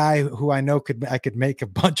 not some guy who I know I could make a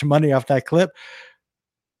bunch of money off that clip.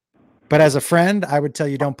 But as a friend, I would tell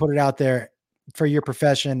you, don't put it out there for your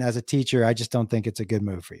profession as a teacher. I just don't think it's a good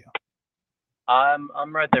move for you.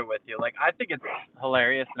 I'm right there with you. Like, I think it's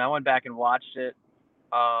hilarious, and I went back and watched it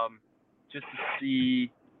just to see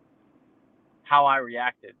how I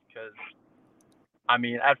reacted. Because, I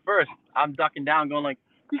mean, at first, I'm ducking down going like,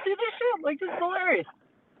 you see this shit? Like, this is hilarious.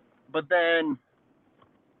 But then,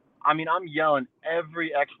 I mean, I'm yelling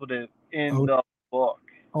every expletive in the book.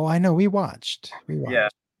 Oh, I know. We watched. Yeah.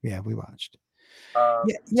 Yeah, we watched.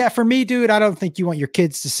 Yeah, for me, dude, I don't think you want your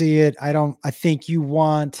kids to see it. I think you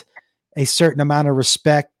want a certain amount of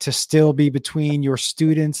respect to still be between your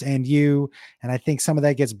students and you. And I think some of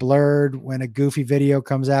that gets blurred when a goofy video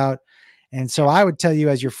comes out. And so I would tell you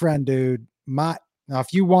as your friend, dude, now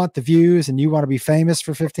if you want the views and you want to be famous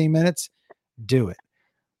for 15 minutes, do it.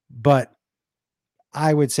 But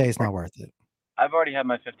I would say it's not worth it. I've already had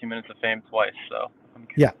my 15 minutes of fame twice, so I'm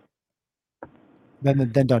good. Yeah.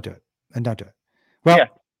 Then don't do it. And don't do it. Well, yeah.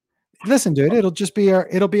 Listen, dude, it'll be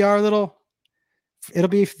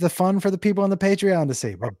the fun for the people on the Patreon to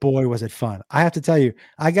see, but boy, was it fun. I have to tell you,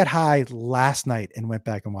 I got high last night and went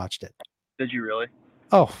back and watched it. Did you really?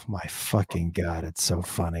 Oh my fucking God. It's so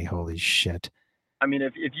funny. Holy shit. I mean,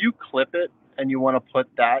 if you clip it and you want to put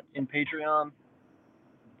that in Patreon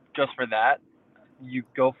just for that, you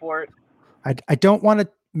go for it. I don't want to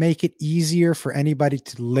make it easier for anybody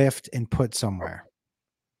to lift and put somewhere.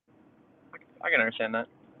 I can understand that.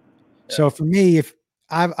 Yeah. So for me, if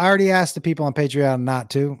I've already asked the people on Patreon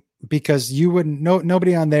not to, because you wouldn't know,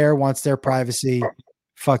 nobody on there wants their privacy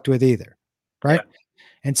fucked with either. Right. Yeah.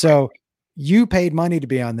 And so you paid money to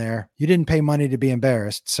be on there. You didn't pay money to be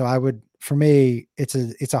embarrassed. So for me, it's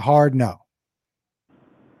a hard no.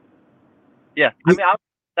 Yeah. I mean,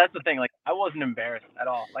 that's the thing. Like, I wasn't embarrassed at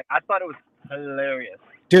all. Like, I thought it was hilarious.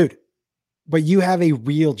 Dude, but you have a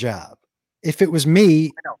real job. If it was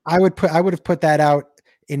me, I would have put that out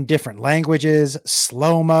in different languages,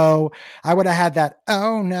 slow-mo. I would have had that,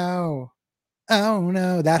 oh no,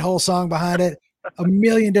 that whole song behind it a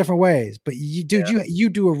million different ways. But you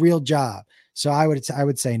do a real job. So I would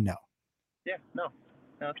say no. Yeah, no,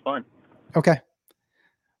 it's fine. Okay.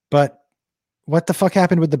 But what the fuck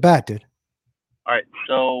happened with the bat, dude? All right,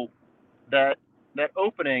 so that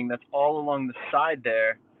opening that's all along the side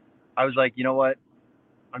there, I was like, you know what?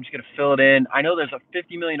 I'm just going to fill it in. I know there's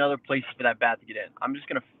 50 million other places for that bat to get in. I'm just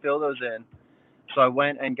going to fill those in. So I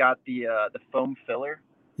went and got the foam filler.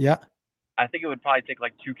 Yeah. I think it would probably take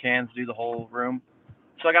like 2 cans to do the whole room.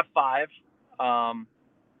 So I got 5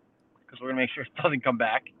 because we're going to make sure it doesn't come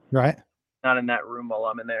back. Right. Not in that room while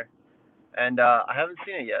I'm in there. And I haven't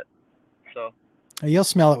seen it yet. So you'll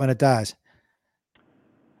smell it when it dies.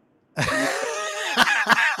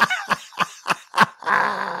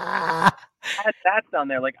 I had bats down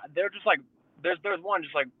there. Like, they're just like, there's one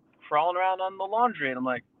just like crawling around on the laundry. And I'm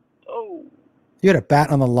like, oh. You had a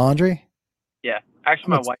bat on the laundry? Yeah.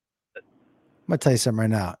 Actually, my wife. I'm going to tell you something right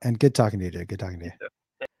now. And good talking to you, dude. Good talking to you.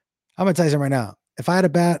 I'm going to tell you something right now. If I had a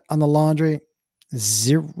bat on the laundry,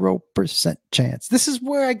 0% chance. This is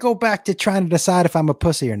where I go back to trying to decide if I'm a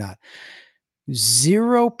pussy or not.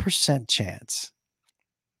 0% chance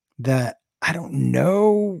that I don't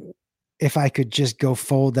know if I could just go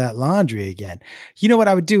fold that laundry again. You know what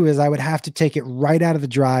I would do is I would have to take it right out of the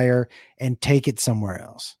dryer and take it somewhere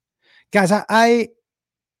else. Guys,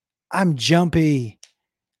 I'm jumpy.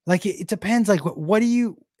 Like it depends. Like what do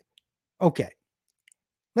you, okay.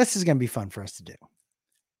 This is going to be fun for us to do.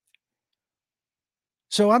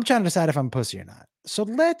 So I'm trying to decide if I'm a pussy or not. So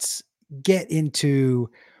let's get into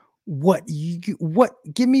what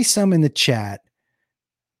give me some in the chat.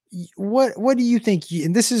 What do you think?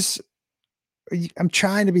 And this is, I'm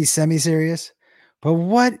trying to be semi-serious, but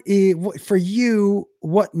what for you,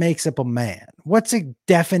 what makes up a man? What's a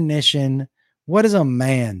definition? What does a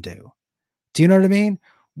man do? Do you know what I mean?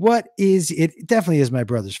 What is it? It definitely is my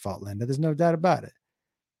brother's fault, Linda. There's no doubt about it.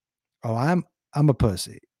 Oh, I'm a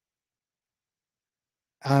pussy.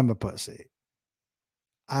 I'm a pussy.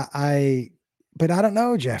 But I don't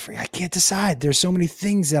know, Jeffrey. I can't decide. There's so many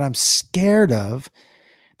things that I'm scared of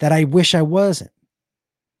that I wish I wasn't.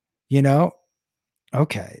 You know?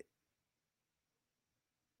 Okay.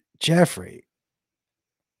 Jeffrey,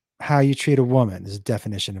 how you treat a woman is a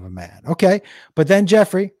definition of a man. Okay. But then,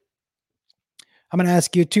 Jeffrey, I'm going to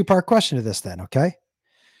ask you a two-part question to this then. Okay.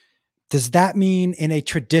 Does that mean in a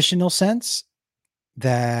traditional sense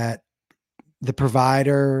that the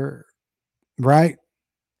provider, right?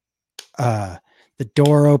 The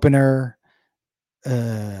door opener,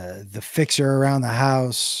 the fixer around the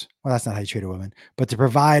house. Well, that's not how you treat a woman, but the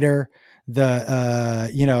provider,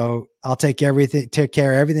 I'll take care of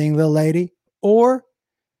everything, little lady, or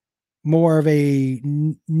more of a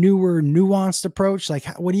newer, nuanced approach. Like,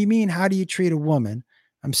 what do you mean? How do you treat a woman?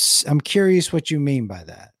 I'm curious what you mean by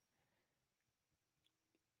that.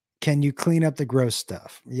 Can you clean up the gross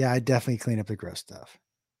stuff? Yeah, I definitely clean up the gross stuff.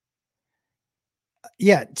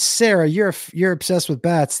 Yeah, Sarah, you're obsessed with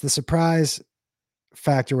bats. The surprise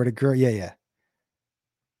factor with a girl. Yeah.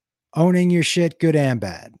 Owning your shit, good and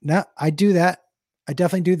bad. No, I do that. I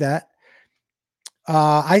definitely do that.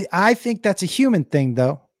 I think that's a human thing,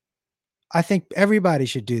 though. I think everybody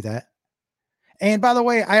should do that. And by the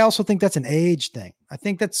way, I also think that's an age thing. I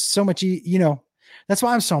think that's so much, that's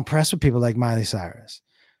why I'm so impressed with people like Miley Cyrus,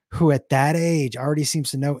 who at that age already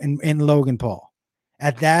seems to know, and Logan Paul.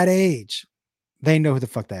 At that age, they know who the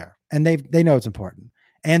fuck they are. And they know it's important.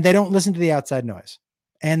 And they don't listen to the outside noise.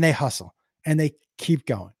 And they hustle. And they keep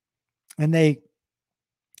going. And they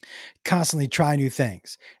constantly try new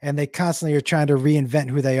things. And they constantly are trying to reinvent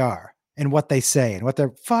who they are and what they say and what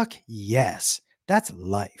they're, fuck yes. That's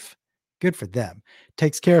life. Good for them.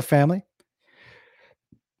 Takes care of family.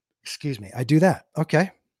 Excuse me. I do that.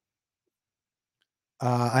 Okay.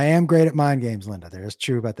 I am great at mind games, Linda. There's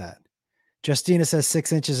true about that. Justina says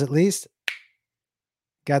 6 inches at least.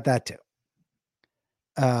 Got that too.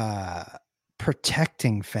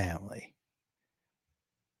 Protecting family.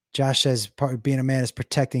 Josh says part of being a man is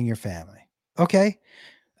protecting your family. Okay.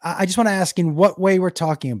 I just want to ask in what way we're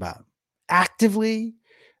talking about. Actively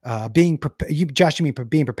being prepared. Josh, you mean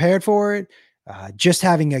being prepared for it? Just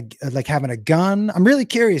having a gun. I'm really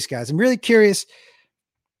curious, guys. I'm really curious.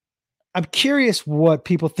 I'm curious what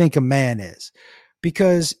people think a man is,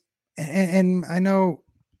 because, and I know,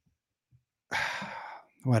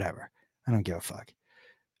 whatever. I don't give a fuck.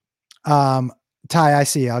 Ty, I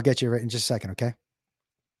see you. I'll get you right in just a second. Okay.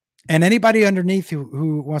 And anybody underneath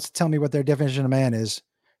who wants to tell me what their definition of man is,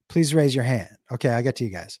 please raise your hand. Okay. I'll get to you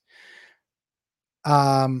guys.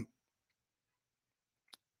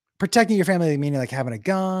 Protecting your family, meaning like having a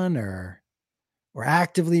gun or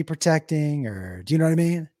actively protecting, or do you know what I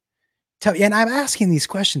mean? And I'm asking these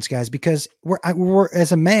questions, guys, because we're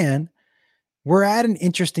as a man, we're at an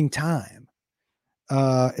interesting time.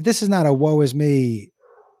 This is not a woe is me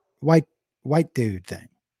white dude thing.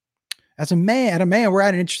 As a man, we're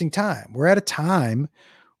at an interesting time. We're at a time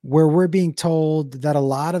where we're being told that a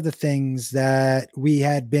lot of the things that we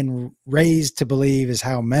had been raised to believe is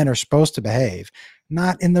how men are supposed to behave,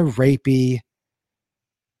 not in the rapey,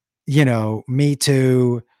 Me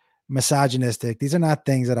Too, misogynistic. These are not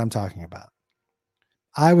things that I'm talking about.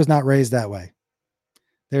 I was not raised that way.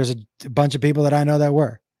 There's a bunch of people that I know that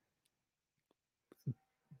were.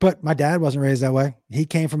 But my dad wasn't raised that way. He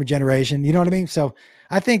came from a generation, you know what I mean? So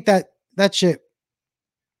I think that shit,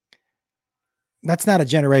 that's not a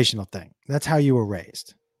generational thing. That's how you were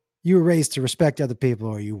raised. You were raised to respect other people,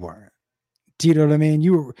 or you weren't. Do you know what I mean?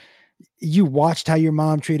 You watched how your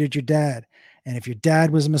mom treated your dad. And if your dad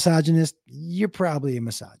was a misogynist, you're probably a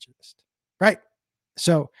misogynist, right?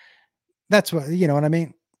 So that's what, you know what I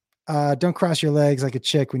mean? Don't cross your legs like a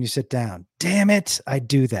chick when you sit down. Damn it. I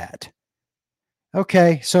do that.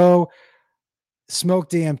 Okay. So smoke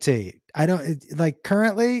DMT. I don't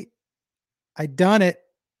currently I done it,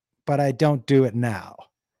 but I don't do it now.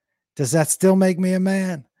 Does that still make me a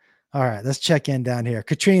man? All right, let's check in down here.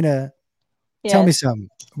 Katrina, tell me Yes. something.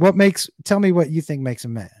 Tell me what you think makes a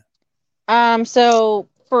man. So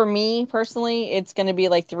for me personally, it's going to be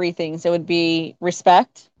like three things. It would be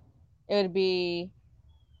respect. It would be,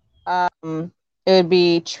 it would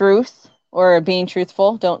be truth or being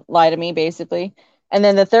truthful. Don't lie to me, basically. And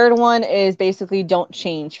then the third one is basically don't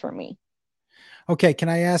change for me. Okay, can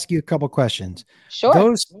I ask you a couple questions? Sure.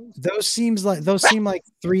 Those seem like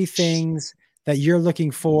three things that you're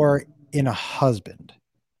looking for in a husband.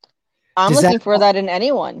 I'm Does looking that- for that in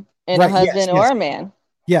anyone, in a Right, yes, husband yes. or a man.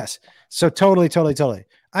 Yes. So totally.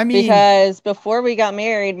 I mean, Because before we got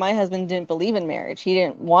married, my husband didn't believe in marriage. He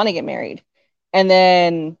didn't want to get married. And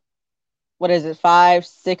then, what is it, 5,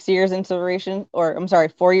 6 years into relation, or I'm sorry,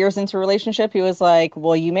 4 years into relationship, he was like,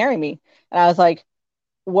 "Will you marry me?" And I was like,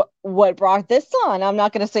 "What brought this on? I'm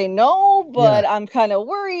not going to say no, but I'm kind of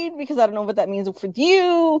worried because I don't know what that means for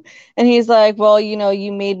you." And he's like, "Well, you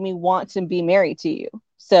made me want to be married to you."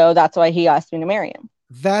 So that's why he asked me to marry him.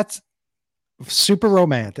 that's super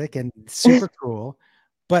romantic and super cool,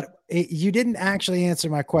 but you didn't actually answer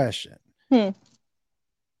my question.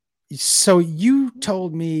 So you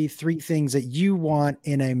told me three things that you want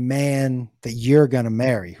in a man that you're going to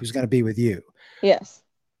marry, who's going to be with you. Yes.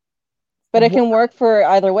 But it can work for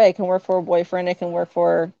either way. It can work for a boyfriend. It can work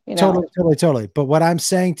for, Totally. But what I'm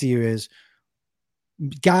saying to you is,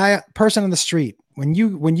 person on the street, when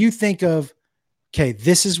you think of, okay,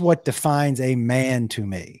 this is what defines a man to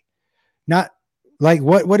me, not like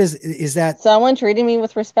what is that? Someone treating me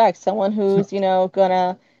with respect, someone who's,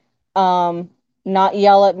 gonna not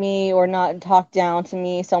yell at me or not talk down to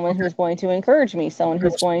me, someone who's going to encourage me, someone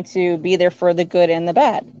who's going to be there for the good and the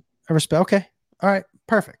bad. I respect. Okay. All right.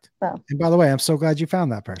 Perfect. So. And by the way, I'm so glad you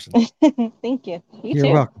found that person. Thank you. You're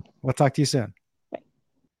too. welcome. We'll talk to you soon.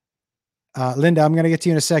 Linda, I'm going to get to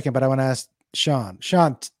you in a second, but I want to ask Sean.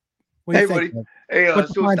 Sean, what do Hey, you think? buddy. Hey, What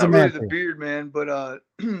so defines it's a not man really for the you? beard, man, but a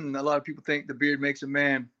lot of people think the beard makes a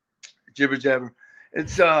man. Jibber jabber.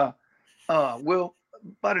 It's well,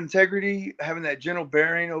 about integrity, having that gentle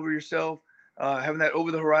bearing over yourself, having that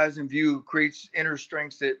over the horizon view creates inner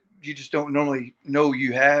strengths that you just don't normally know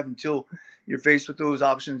you have until you're faced with those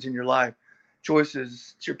options in your life.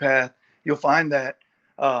 Choices, it's your path. You'll find that.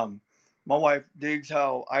 My wife digs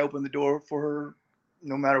how I open the door for her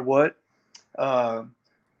no matter what.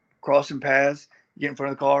 Crossing paths, get in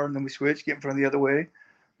front of the car, and then we switch, get in front of the other way.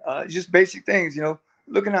 Just basic things,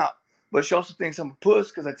 looking out. But she also thinks I'm a puss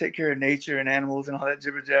because I take care of nature and animals and all that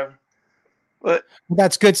jibber jabber. But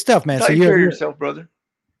that's good stuff, man. So you carry yourself, brother.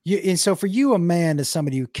 And so for you, a man is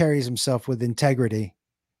somebody who carries himself with integrity.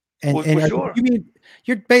 And, well, and sure. you mean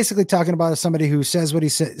you're basically talking about somebody who says what he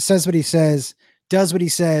says what he says, does what he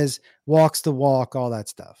says, walks the walk, all that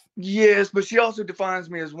stuff. Yes, but she also defines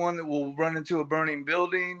me as one that will run into a burning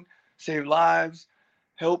building, save lives,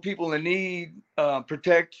 help people in need,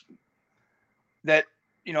 protect that,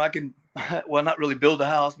 I can, well, not really build a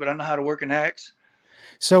house, but I know how to work an axe.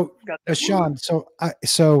 So, Sean,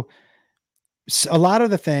 so a lot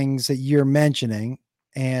of the things that you're mentioning,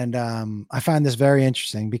 and I find this very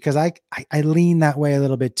interesting because I lean that way a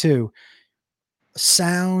little bit too,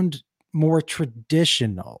 sound more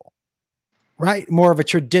traditional, right? More of a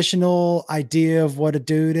traditional idea of what a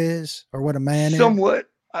dude is or what a man Somewhat.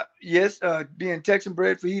 Yes, being Texan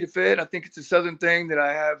bred, fajita fed, I think it's a Southern thing that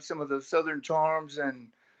I have some of the Southern charms and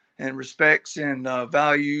respects and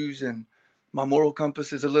values, and my moral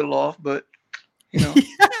compass is a little off, but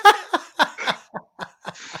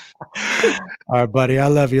All right, buddy. I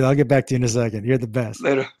love you. I'll get back to you in a second. You're the best.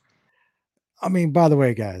 Later. I mean, by the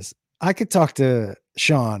way, guys, I could talk to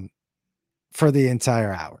Sean for the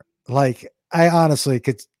entire hour. Like, I honestly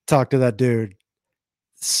could talk to that dude.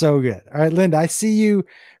 So good. All right, Linda, I see you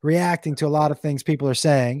reacting to a lot of things people are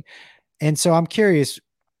saying. And so I'm curious,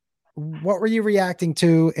 what were you reacting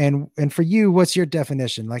to? And for you, what's your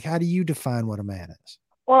definition? Like, how do you define what a man is?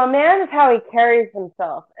 Well, a man is how he carries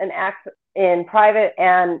himself and acts in private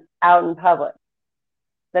and out in public.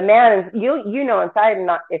 The man is, you know inside and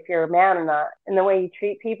not if you're a man or not. And the way you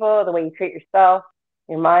treat people, the way you treat yourself,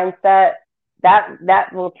 your mindset,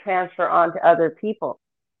 that will transfer on to other people.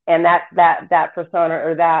 And that persona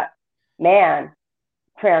or that man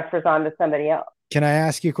transfers on to somebody else. Can I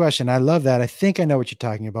ask you a question? I love that. I think I know what you're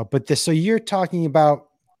talking about. But so you're talking about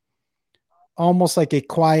almost like a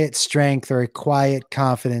quiet strength or a quiet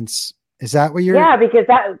confidence. Is that what you're? Yeah, because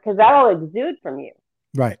that'll exude from you.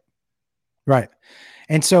 Right.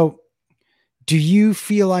 And so do you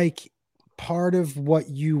feel like part of what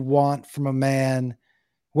you want from a man,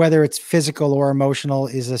 whether it's physical or emotional,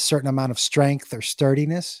 is a certain amount of strength or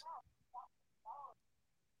sturdiness?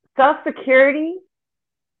 self-security,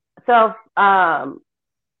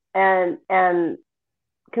 and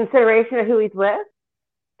consideration of who he's with,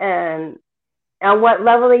 and what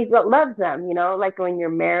level he loves them. Like when you're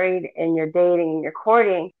married and you're dating and you're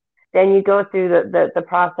courting, then you go through the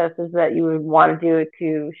processes that you would want to do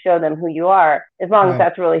to show them who you are, as long as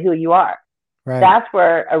that's really who you are. Right. That's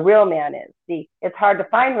where a real man is. See, it's hard to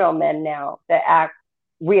find real men now that act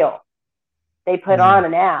real. They put on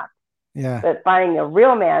an act. Yeah. But finding a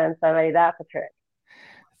real man in somebody, that's a trick.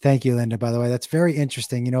 Thank you, Linda, by the way. That's very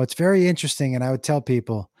interesting. It's very interesting. And I would tell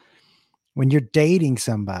people, when you're dating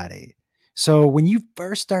somebody, so when you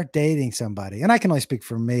first start dating somebody, and I can only speak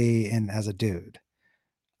for me and as a dude,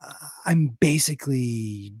 I'm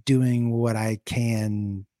basically doing what I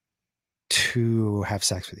can to have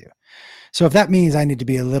sex with you. So if that means I need to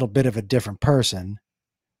be a little bit of a different person,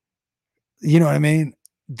 you know what I mean?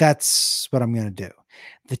 That's what I'm going to do.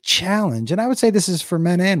 The challenge, and I would say this is for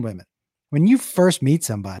men and women, when you first meet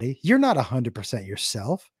somebody, you're not 100%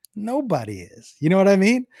 yourself. Nobody is. You know what I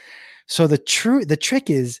mean? So the trick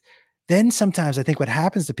is, then sometimes I think what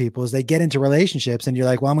happens to people is they get into relationships and you're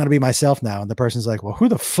like, well, I'm going to be myself now. And the person's like, well, who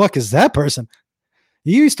the fuck is that person?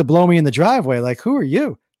 You used to blow me in the driveway. Like, who are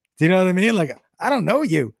you? Do you know what I mean? Like, I don't know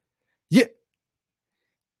you. Yeah.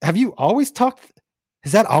 Have you always talked?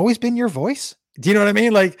 Has that always been your voice? Do you know what I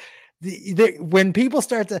mean? Like when people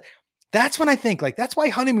start to, that's when I think like, that's why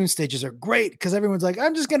honeymoon stages are great. Cause everyone's like,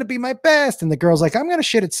 I'm just going to be my best. And the girl's like, I'm going to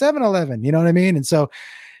shit at 7-Eleven. You know what I mean? And so,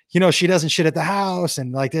 she doesn't shit at the house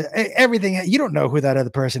and like everything. You don't know who that other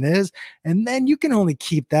person is. And then you can only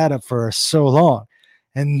keep that up for so long.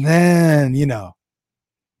 And then,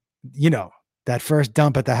 that first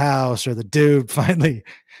dump at the house, or the dude finally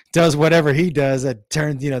does whatever he does that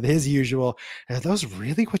turns, his usual. Are those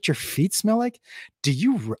really what your feet smell like? Do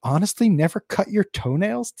you honestly never cut your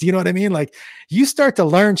toenails? Do you know what I mean? Like, you start to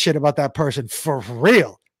learn shit about that person for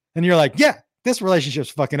real. And you're like, yeah, this relationship's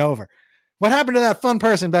fucking over. What happened to that fun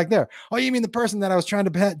person back there? Oh, you mean the person that I was trying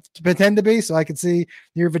to pretend to be so I could see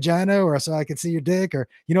your vagina, or so I could see your dick, or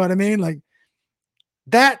you know what I mean? Like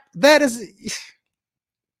that is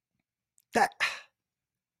that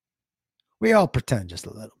we all pretend just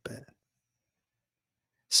a little bit.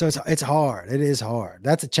 So it's hard. It is hard.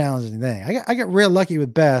 That's a challenging thing. I got real lucky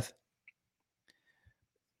with Beth.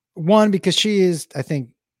 One, because I think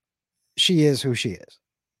she is who she is,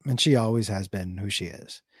 and she always has been who she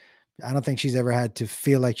is. I don't think she's ever had to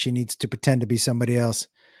feel like she needs to pretend to be somebody else,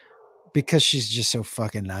 because she's just so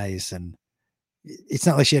fucking nice. And it's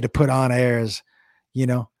not like she had to put on airs,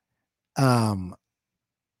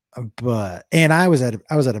 but I was at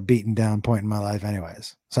a beaten down point in my life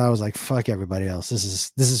anyways. So I was like, fuck everybody else.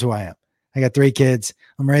 This is who I am. I got 3 kids.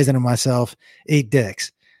 I'm raising them myself, 8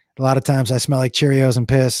 dicks. A lot of times I smell like Cheerios and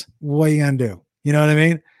piss. What are you going to do? You know what I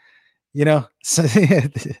mean? So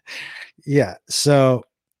yeah. So,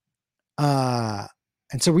 and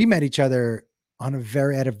so we met each other at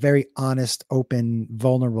a very honest, open,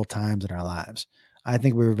 vulnerable times in our lives. I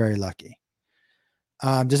think we were very lucky.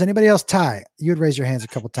 Does anybody else, Ty? You had raised your hands a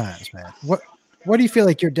couple times, man. What do you feel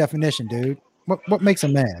like your definition, dude? What makes a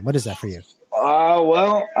man? What is that for you?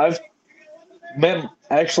 Well, I've been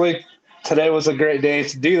actually, today was a great day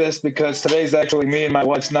to do this, because today's actually me and my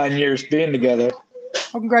wife's 9 years being together.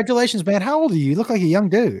 Oh, congratulations, man. How old are you? You look like a young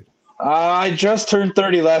dude. I just turned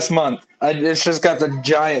 30 last month. It's just got the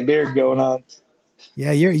giant beard going on.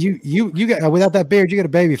 Yeah, you got, without that beard, you got a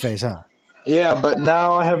baby face, huh? Yeah, but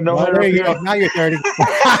now I have no hair. There you go. Now you're 30.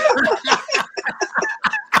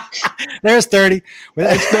 There's 30.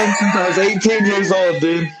 It's been since I was 18 years old,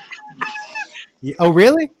 dude. Oh,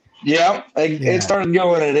 really? Yeah, it started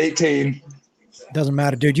going at 18. Doesn't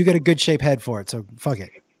matter, dude. You got a good shaped head for it, so fuck it.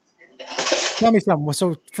 Tell me something.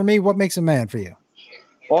 So for me, what makes a man for you?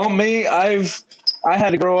 Well, I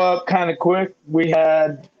had to grow up kind of quick. We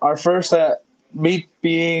had our first at me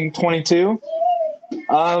being 22.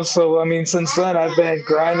 So I mean, since then I've been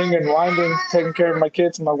grinding and winding, taking care of my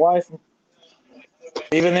kids and my wife.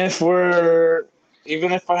 Even if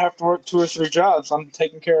I have to work 2 or 3 jobs, I'm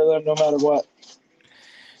taking care of them no matter what.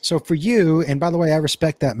 So for you, and by the way, I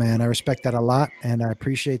respect that, man. I respect that a lot, and I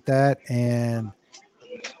appreciate that. And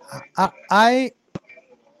I'm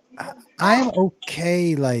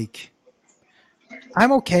okay. Like,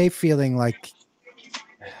 I'm okay feeling like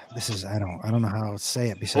this is, I don't know how to say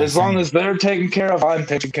it. Besides, as long as they're taken care of, I'm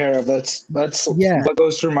taken care of. That's what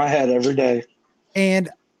goes through my head every day. And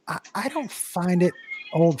I don't find it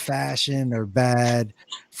old fashioned or bad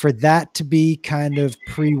for that to be kind of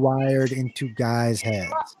pre-wired into guys'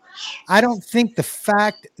 heads. I don't think the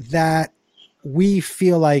fact that we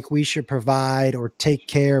feel like we should provide or take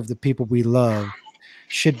care of the people we love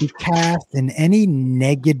should be cast in any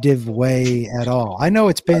negative way at all. I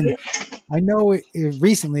know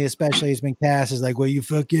recently, especially, it's been cast as like, well, you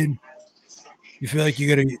feel like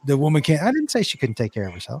the woman can't. I didn't say she couldn't take care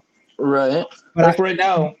of herself. Right. But like right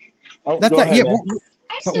now. Oh, that's go not, ahead, yeah. man.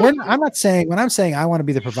 But I'm not saying, when I'm saying I want to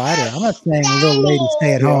be the provider, I'm not saying, little lady,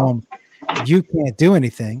 stay at home. You can't do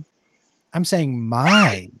anything. I'm saying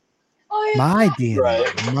my DNA,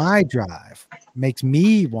 Right. my drive makes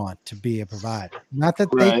me want to be a provider. Not that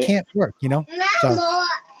they Right. can't work, So,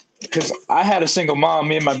 Because I had a single mom,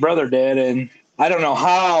 me and my brother did, and I don't know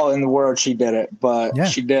how in the world she did it, but Yeah.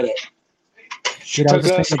 she did it. She Dude, I was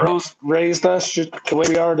took a us, single raised us the way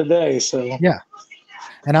we are today. So Yeah.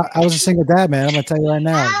 And I was a single dad, man. I'm gonna tell you right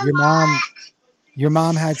now, your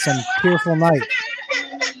mom had some tearful nights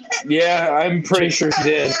yeah, I'm pretty sure she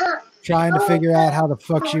did. trying to figure out how the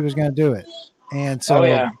fuck she was gonna do it. And so, Oh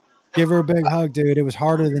yeah. give her a big hug, dude. It was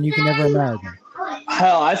harder than you can ever imagine.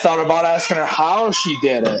 Hell, I thought about asking her how she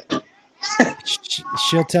did it.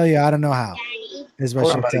 She'll tell you, I don't know how, is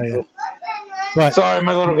what she'll tell you. But Sorry,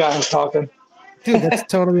 my little guy was talking. dude, that's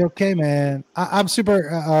totally okay, man. I'm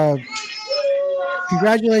super.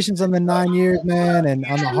 Congratulations on the 9 years, man, and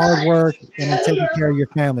on the hard work and on taking care of your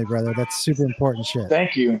family, brother. That's super important shit.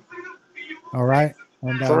 Thank you. All right,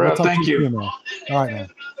 and For real, we'll talk thank to you you. soon, man. All right, man.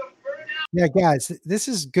 Yeah, guys, this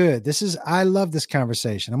is good. I love this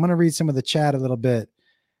conversation. I'm going to read some of the chat a little bit.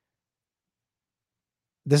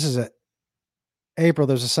 This is April.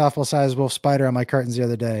 There's a softball sized wolf spider on my curtains the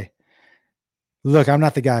other day. Look, I'm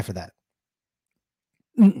not the guy for that.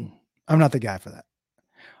 I'm not the guy for that.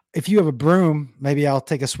 If you have a broom, maybe I'll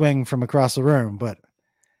take a swing from across the room, but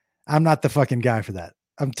I'm not the fucking guy for that.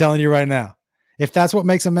 I'm telling you right now. If that's what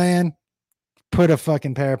makes a man, put a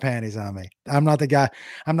fucking pair of panties on me. I'm not the guy.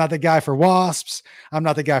 I'm not the guy for wasps. I'm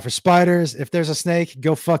not the guy for spiders. If there's a snake,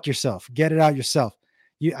 go fuck yourself. Get it out yourself.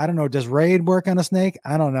 I don't know. Does Raid work on a snake?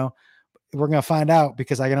 I don't know. We're going to find out,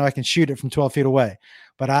 because I know I can shoot it from 12 feet away.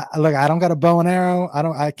 But I don't got a bow and arrow.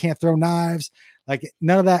 I can't throw knives. Like,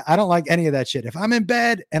 none of that. I don't like any of that shit. If I'm in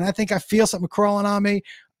bed and I think I feel something crawling on me,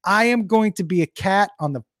 I am going to be a cat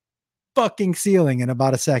on the fucking ceiling in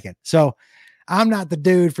about a second. So I'm not the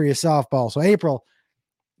dude for your softball. So April,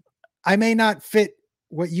 I may not fit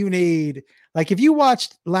what you need. Like, if you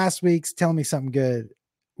watched last week's Tell Me Something Good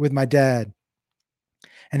with my dad,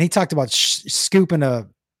 and he talked about scooping a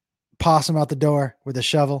possum out the door with a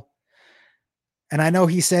shovel, and I know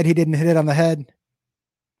he said he didn't hit it on the head.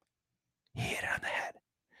 He hit it on the head.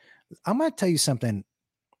 I'm going to tell you something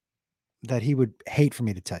that he would hate for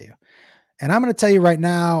me to tell you. And I'm going to tell you right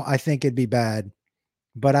now, I think it'd be bad.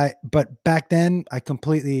 But back then, I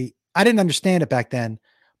didn't understand it back then.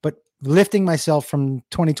 But lifting myself from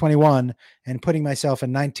 2021 and putting myself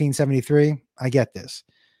in 1973, I get this.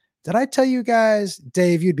 Did I tell you guys,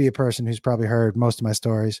 Dave, you'd be a person who's probably heard most of my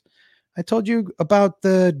stories. I told you about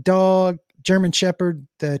the dog, German Shepherd,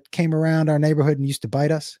 that came around our neighborhood and used to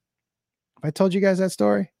bite us. Have I told you guys that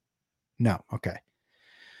story? No. Okay.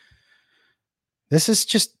 This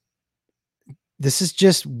is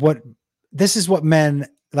what men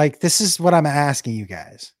like. This is what I'm asking you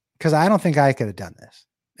guys, because I don't think I could have done this.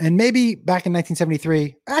 And maybe back in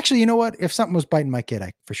 1973, actually, you know what? If something was biting my kid,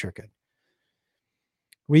 I for sure could.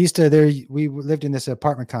 We lived in this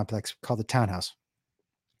apartment complex called the Townhouse.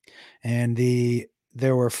 And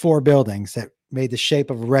there were 4 buildings that made the shape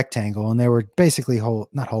of a rectangle, and there were basically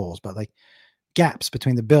not holes, but like gaps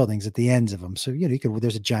between the buildings at the ends of them. So,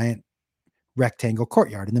 there's a giant rectangle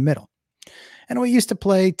courtyard in the middle. And we used to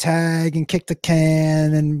play tag and kick the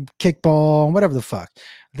can and kickball and whatever the fuck.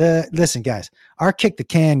 Listen, guys, our kick the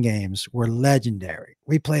can games were legendary.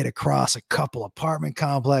 We played across a couple apartment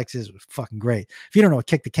complexes. It was fucking great. If you don't know what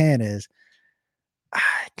kick the can is,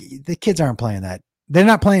 the kids aren't playing that. They're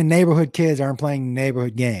not playing neighborhood kids, aren't playing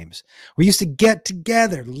neighborhood games. We used to get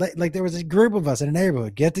together. Like, there was a group of us in a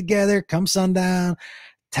neighborhood, get together, come sundown,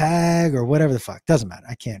 tag or whatever the fuck. Doesn't matter.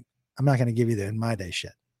 I'm not going to give you the in my day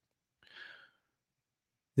shit.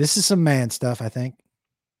 This is some man stuff, I think.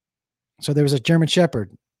 So there was a German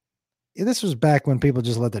Shepherd. This was back when people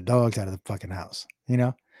just let their dogs out of the fucking house,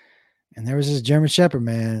 And there was this German Shepherd,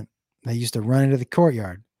 man, that used to run into the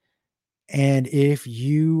courtyard. And if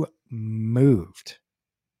you moved,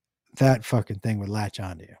 that fucking thing would latch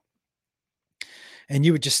onto you. And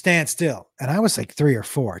you would just stand still. And I was like 3 or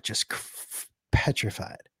 4, just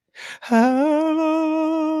petrified.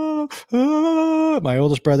 My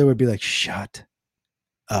oldest brother would be like, shut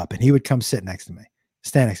up. And he would come stand next to me.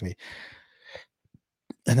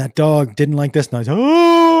 And that dog didn't like this noise.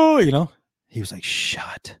 He was like,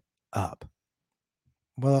 shut up.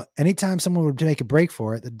 Well, anytime someone would make a break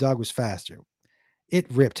for it, the dog was faster. It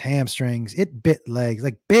ripped hamstrings. It bit legs,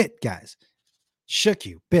 like bit, guys. Shook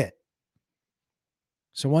you, bit.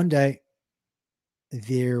 So one day,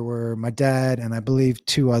 there were my dad and I believe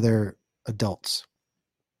 2 other adults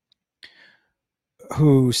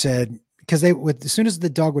who said, because they would, as soon as the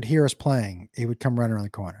dog would hear us playing, it would come running around the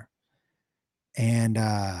corner. And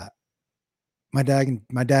my dad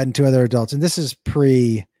and 2 other adults, and this is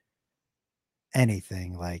pre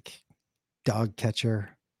anything like dog catcher.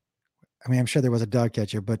 I mean, I'm sure there was a dog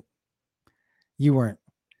catcher, but you weren't.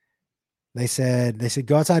 They said,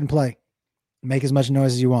 go outside and play, make as much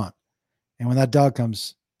noise as you want. And when that dog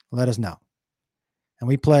comes, let us know. And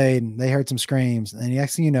we played, and they heard some screams. And the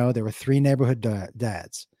next thing you know, there were 3 neighborhood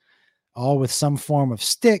dads, all with some form of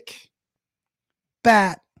stick,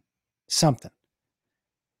 bat, something.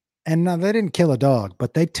 And now they didn't kill a dog,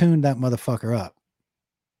 but they tuned that motherfucker up.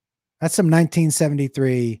 That's some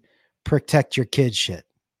 1973 protect your kid shit.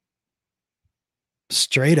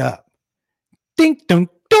 Straight up. Dink, dunk,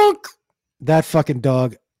 dunk. That fucking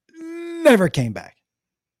dog never came back.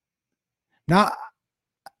 Now,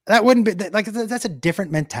 that wouldn't be like, that's a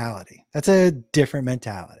different mentality. That's a different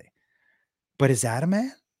mentality. But is that a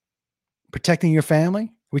man? Protecting your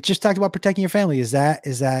family? We just talked about protecting your family. Is that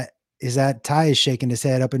Ty is shaking his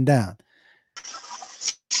head up and down?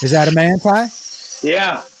 Is that a man, Ty?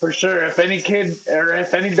 Yeah, for sure. If any kid or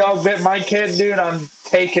if any dog bit my kid, dude, I'm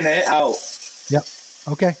taking it out. Yep.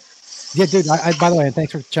 Okay. Yeah, dude. I by the way, and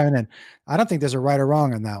thanks for chiming in. I don't think there's a right or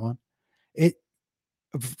wrong on that one.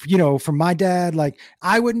 From my dad, like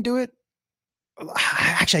I wouldn't do it.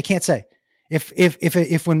 Actually, I can't say.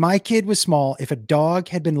 If when my kid was small, if a dog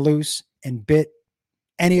had been loose and bit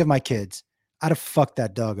any of my kids, I'd have fucked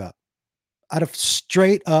that dog up. I'd have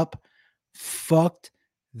straight up fucked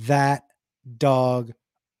that dog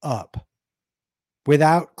up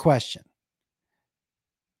without question.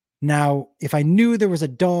 Now, if I knew there was a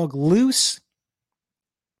dog loose,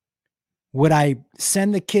 would I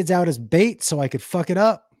send the kids out as bait so I could fuck it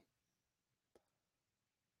up?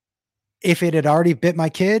 If it had already bit my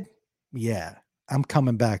kid, yeah, I'm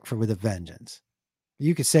coming back with a vengeance.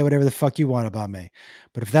 You could say whatever the fuck you want about me.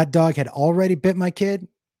 But if that dog had already bit my kid,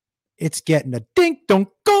 it's getting a dink, donk,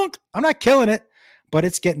 gonk. I'm not killing it, but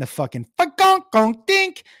it's getting a fucking gonk, gonk,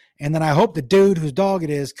 dink. And then I hope the dude whose dog it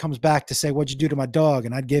is comes back to say, what'd you do to my dog?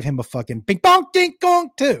 And I'd give him a fucking bing, bonk, dink, gonk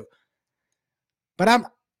too. But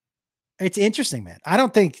it's interesting, man. I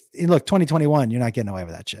don't think, look, 2021, you're not getting away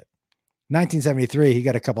with that shit. 1973, he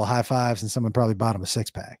got a couple high fives and someone probably bought him a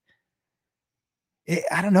 6-pack.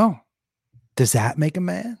 I don't know. Does that make a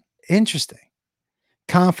man? Interesting.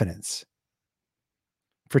 Confidence.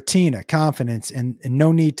 For Tina, confidence and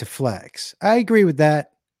no need to flex. I agree with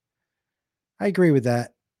that.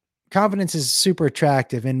 Confidence is super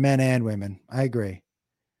attractive in men and women. I agree.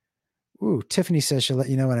 Ooh, Tiffany says she'll let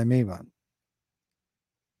you know what I mean, man.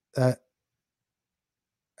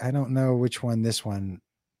 I don't know which one this one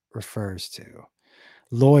refers to.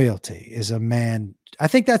 Loyalty is a man. I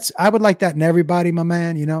think I would like that in everybody, my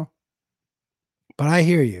man, but I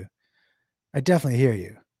hear you. I definitely hear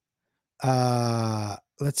you.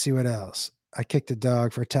 Let's see what else. I kicked a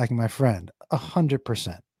dog for attacking my friend.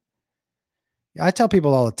 100%. I tell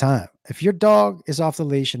people all the time, if your dog is off the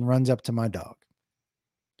leash and runs up to my dog,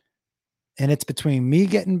 and it's between me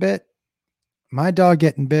getting bit, my dog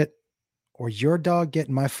getting bit, or your dog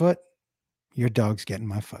getting my foot, your dog's getting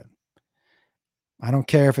my foot. I don't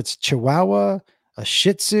care if it's Chihuahua, a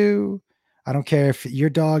Shih Tzu. I don't care if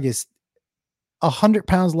your dog is 100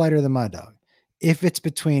 pounds lighter than my dog. If it's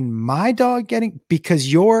between my dog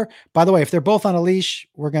because by the way, if they're both on a leash,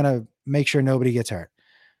 we're going to make sure nobody gets hurt.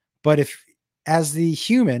 But if, as the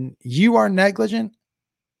human, you are negligent,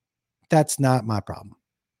 that's not my problem.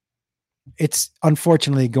 It's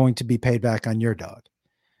unfortunately going to be paid back on your dog.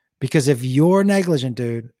 Because if you're negligent,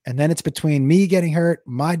 dude, and then it's between me getting hurt,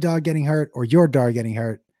 my dog getting hurt, or your dog getting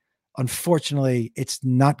hurt, unfortunately, it's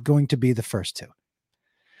not going to be the first two.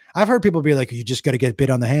 I've heard people be like, you just got to get bit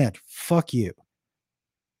on the hand. Fuck you.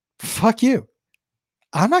 Fuck you.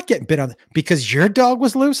 I'm not getting bit on because your dog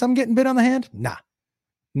was loose. I'm getting bit on the hand.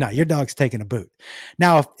 Nah, your dog's taking a boot.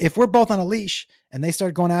 Now, if we're both on a leash and they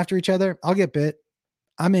start going after each other, I'll get bit.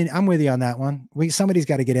 I'm with you on that one. Somebody's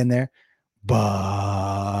got to get in there,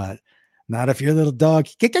 but not if your little dog.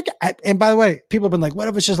 And by the way, people have been like, what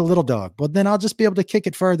if it's just a little dog? Well, then I'll just be able to kick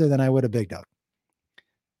it further than I would a big dog.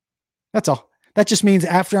 That's all. That just means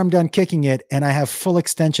after I'm done kicking it and I have full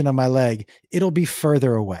extension of my leg, it'll be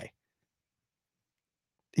further away.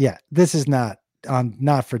 Yeah, this is not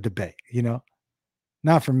for debate,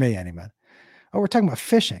 not for me anyway. Oh, we're talking about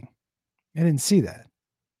fishing. I didn't see that.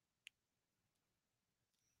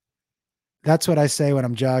 That's what I say when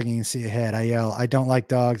I'm jogging and see a head. I yell, I don't like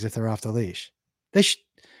dogs if they're off the leash. They should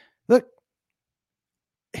look.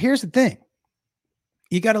 Here's the thing.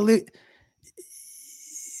 You got to leash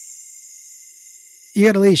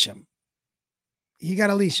them. You got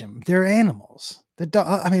to leash them. They're animals. The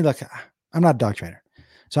dog. I mean, look, I'm not a dog trainer,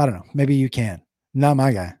 so I don't know. Maybe you can. Not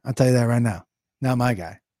my guy. I'll tell you that right now. Not my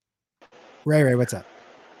guy. Ray, what's up?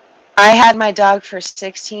 I had my dog for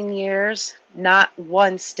 16 years. Not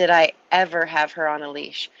once did I ever have her on a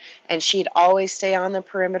leash. And she'd always stay on the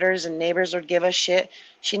perimeters and neighbors would give us shit.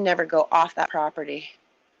 She'd never go off that property.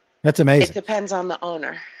 That's amazing. It depends on the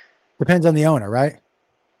owner. Depends on the owner, right?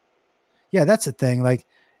 Yeah, that's the thing. Like,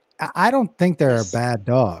 I don't think there are bad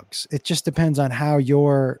dogs. It just depends on how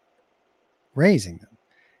you're raising them.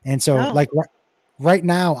 And so, like, right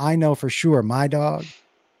now, I know for sure my dog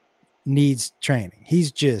needs training.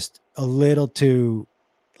 He's just a little too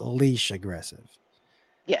leash aggressive.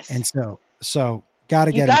 Yes. And so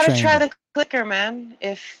gotta You get him gotta trained. try the clicker, man.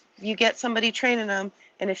 If you get somebody training them,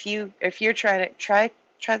 and if you're trying to try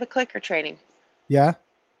the clicker training. Yeah,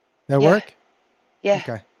 that work. Yeah.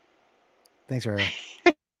 Okay. Thanks, Ray.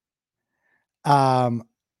 Yeah.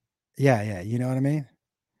 You know what I mean?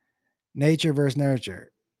 Nature versus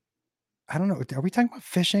nurture. I don't know. Are we talking about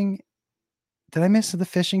fishing? Did I miss the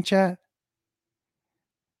fishing chat?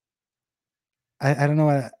 I don't know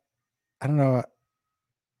what. I don't know.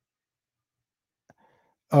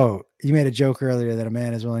 Oh, you made a joke earlier that a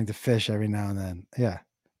man is willing to fish every now and then. Yeah.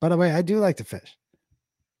 By the way, I do like to fish.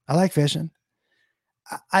 I like fishing.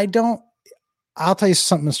 I don't. I'll tell you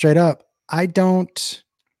something straight up. I don't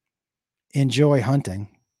enjoy hunting.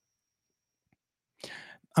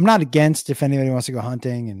 I'm not against if anybody wants to go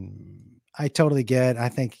hunting, and I totally get. I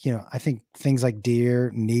think things like deer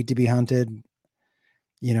need to be hunted.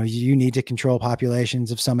 You need to control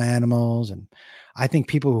populations of some animals, and I think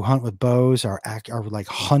people who hunt with bows are like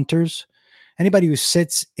hunters. Anybody who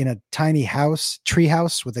sits in a tiny tree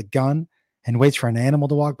house with a gun and waits for an animal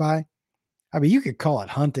to walk by, I mean, you could call it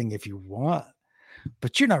hunting if you want,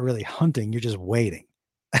 but you're not really hunting. You're just waiting.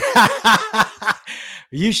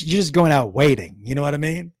 You're just going out waiting. You know what I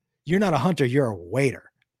mean? You're not a hunter. You're a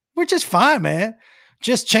waiter, which is fine, man.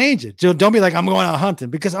 Just change it. Don't be like, I'm going out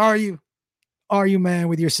hunting, because are you, man,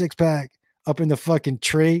 with your 6-pack up in the fucking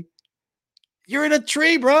tree? You're in a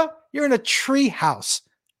tree, bro. You're in a tree house.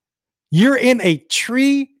 You're in a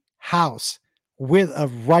tree house with a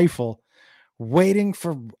rifle waiting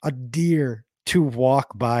for a deer to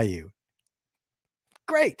walk by you.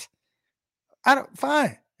 Great.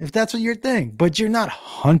 Fine. If that's what your thing, but you're not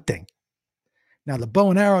hunting. Now, the bow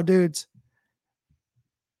and arrow dudes,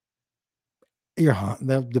 you're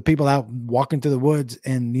the people out walking through the woods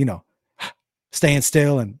and, staying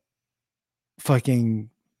still and fucking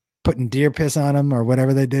putting deer piss on them or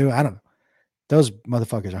whatever they do. I don't know. Those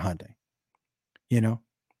motherfuckers are hunting,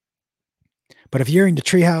 But if you're in the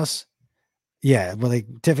treehouse, yeah, well, like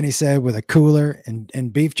Tiffany said, with a cooler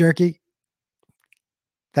and beef jerky,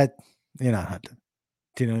 that you're not hunting.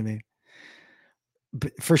 Do you know what I mean?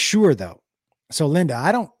 But for sure, though. So, Linda,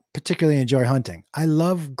 I don't particularly enjoy hunting. I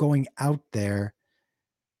love going out there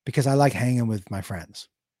because I like hanging with my friends.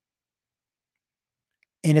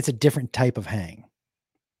 And it's a different type of hang.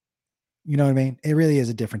 You know what I mean? It really is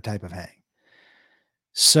a different type of hang.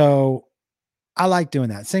 So I like doing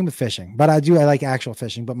that. Same with fishing, but I like actual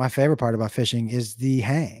fishing. But my favorite part about fishing is the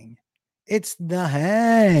hang. It's the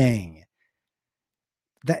hang.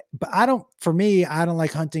 But I don't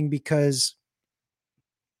like hunting because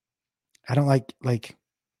I don't like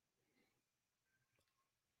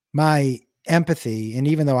my empathy. And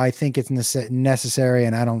even though I think it's necessary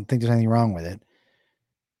and I don't think there's anything wrong with it,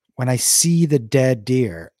 when I see the dead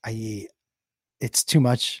deer, it's too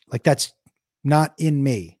much. Like, that's not in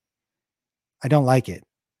me. I don't like it.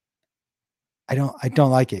 I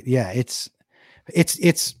don't like it. Yeah. It's,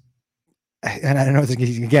 and I don't know,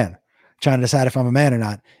 again, trying to decide if I'm a man or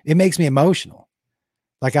not. It makes me emotional.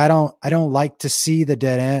 Like, I don't like to see the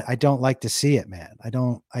dead end. I don't like to see it, man.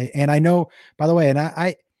 And I know, by the way,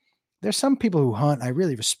 and there's some people who hunt I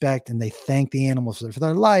really respect, and they thank the animals for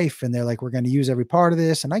their life. And they're like, we're going to use every part of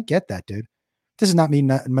this. And I get that, dude. This is not me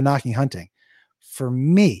knocking hunting. For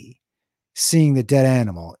me, seeing the dead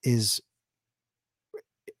animal is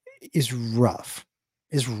rough.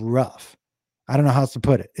 Is rough. I don't know how else to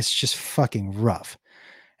put it. It's just fucking rough.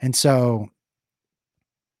 And so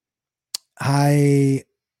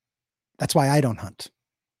that's why I don't hunt.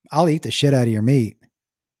 I'll eat the shit out of your meat.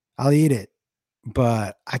 I'll eat it,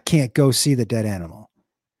 but I can't go see the dead animal.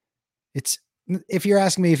 If you're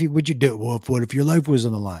asking me would you do it? Well, what if your life was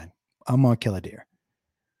on the line? I'm going to kill a deer.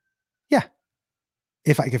 Yeah.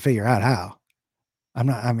 if I could figure out how. I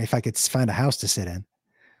mean, if I could find a house to sit in.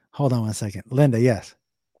 Hold on one second. Linda, yes.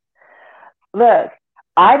 Look,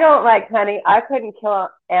 I don't like hunting. I couldn't kill an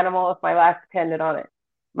animal if my life depended on it.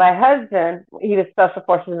 My husband, he was special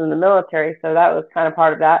forces in the military, so that was kind of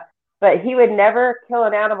part of that. But he would never kill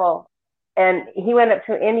an animal, and he went up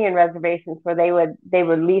to Indian reservations where they would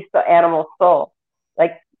release the animal's soul,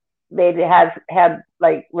 like they had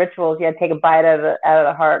like rituals. You had to take a bite out of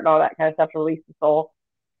the heart and all that kind of stuff to release the soul.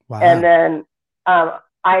 Wow. And then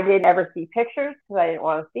I didn't ever see pictures because I didn't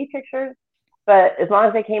want to see pictures. But as long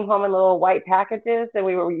as they came home in little white packages and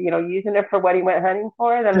we were, using it for what he went hunting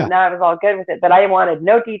for, then now I was all good with it. But I wanted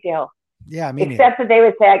no details. Yeah, except that they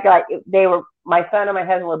would say like they were, my son and my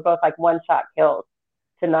husband were both like one-shot kills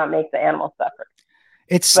to not make the animal suffer.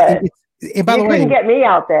 By the way, couldn't get me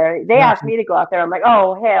out there. They asked me to go out there. I'm like,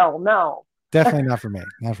 oh hell no. Definitely not for me.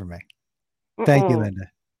 Not for me. Thank you,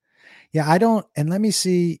 Linda. Yeah, I don't. And let me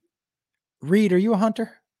see. Reed, are you a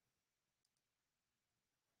hunter?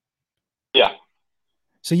 Yeah.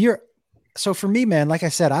 So for me, man, like I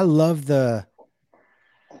said, I love the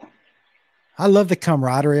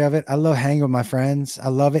camaraderie of it. I love hanging with my friends. I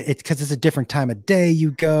love it. It's because it's a different time of day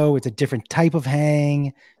you go. It's a different type of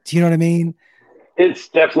hang. Do you know what I mean? It's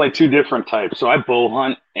definitely two different types. So I bow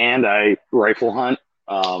hunt and I rifle hunt.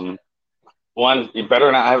 One, you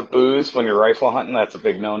better not have booze when you're rifle hunting. That's a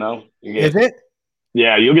big no-no. Is it?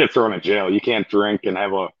 Yeah, you'll get thrown in jail. You can't drink and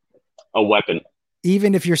have a weapon.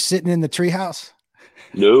 Even if you're sitting in the treehouse?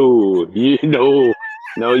 No, you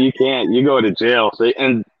can't. You go to jail.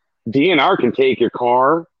 And DNR can take your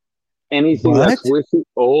car, anything that's with you.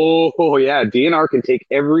 Oh, yeah. DNR can take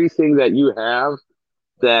everything that you have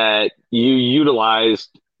that you utilized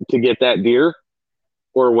to get that deer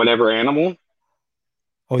or whatever animal.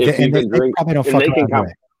 Oh, they probably don't fuck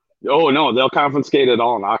around. Oh, no, they'll confiscate it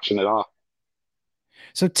all and auction it off.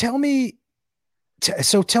 So tell me,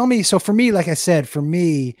 so for me, like I said, for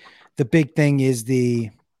me, the big thing is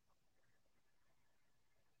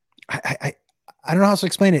I don't know how to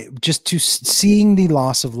explain it. Just to seeing the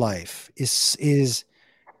loss of life is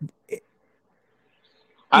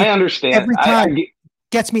I understand. Every time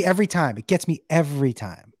gets me every time. It gets me every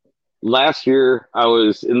time. Last year I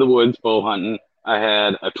was in the woods bow hunting. I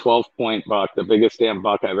had a 12-point buck, the biggest damn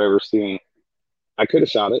buck I've ever seen. I could have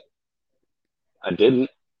shot it. I didn't.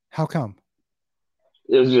 How come?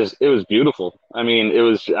 It was beautiful. I mean,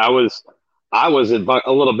 I was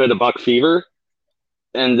a little bit of buck fever.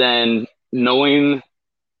 And then knowing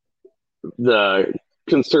the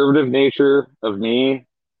conservative nature of me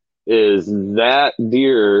is that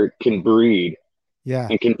deer can breed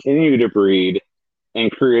and continue to breed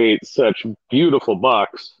and create such beautiful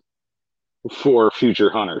bucks for future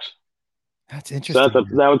hunters. That's interesting. So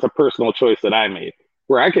that was a personal choice that I made,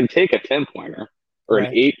 where I can take a 10-pointer or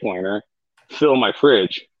an 8-pointer, fill my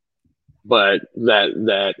fridge, but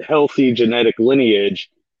that healthy genetic lineage,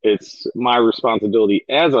 it's my responsibility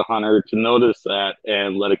as a hunter to notice that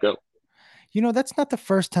and let it go. That's not the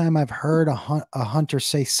first time I've heard a hunter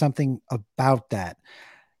say something about that.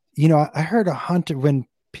 I heard a hunter when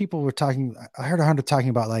people were talking. I heard a hunter talking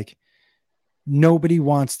about like nobody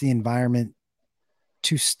wants the environment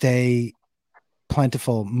to stay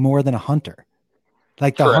plentiful more than a hunter.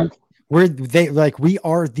 Like we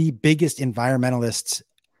are the biggest environmentalists.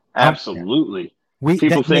 Absolutely.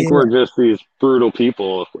 People think we're just these brutal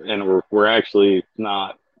people, and we're actually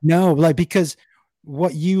not. No, because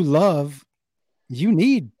what you love, you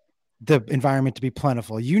need the environment to be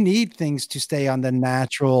plentiful. You need things to stay on the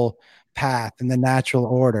natural path and the natural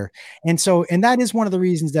order. And that is one of the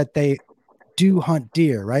reasons that they do hunt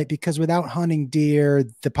deer, right? Because without hunting deer,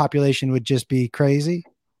 the population would just be crazy.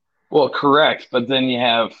 Well, correct. But then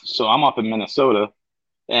so I'm up in Minnesota.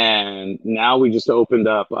 And now we just opened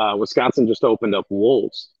up, Wisconsin just opened up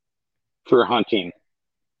wolves for hunting,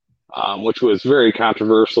 which was very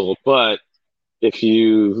controversial. But if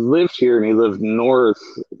you lived here and you lived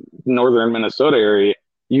northern Minnesota area,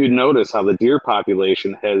 you'd notice how the deer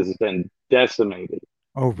population has been decimated.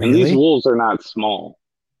 Oh, really? And these wolves are not small.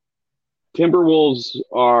 Timber wolves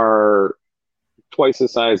are twice the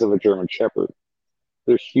size of a German Shepherd.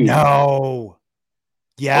 They're huge. No.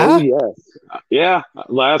 Yeah. Oh, yes. Yeah.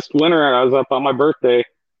 Last winter, I was up on my birthday,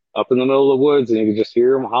 up in the middle of the woods, and you could just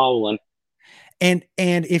hear them howling. And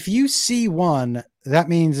if you see one, that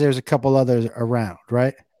means there's a couple others around,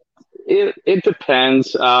 right? It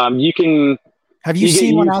depends. You can. Have you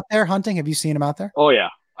seen one out there hunting? Have you seen them out there? Oh yeah,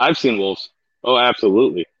 I've seen wolves. Oh,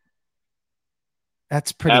 absolutely.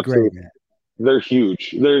 That's pretty great, man. They're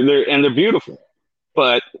huge. They're beautiful,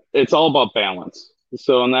 but it's all about balance.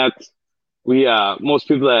 So, and most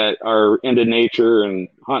people that are into nature and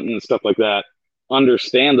hunting and stuff like that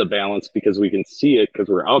understand the balance because we can see it because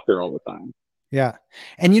we're out there all the time. Yeah.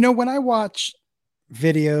 And when I watch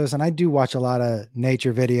videos, and I do watch a lot of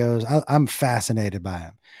nature videos, I'm fascinated by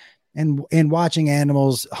them. And watching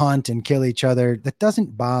animals hunt and kill each other, that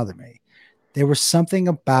doesn't bother me. There was something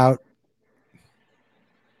about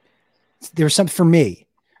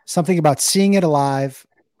something about seeing it alive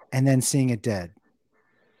and then seeing it dead,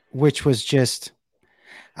 which was just,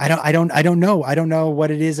 I don't know. I don't know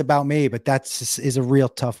what it is about me, but is a real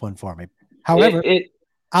tough one for me. However,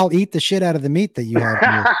 I'll eat the shit out of the meat that you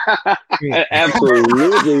have.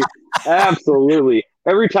 Absolutely. Absolutely.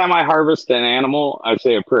 Every time I harvest an animal, I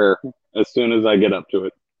say a prayer as soon as I get up to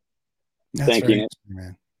it. Thanking it.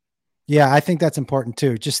 Man. Yeah, I think that's important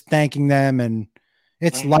too. Just thanking them, and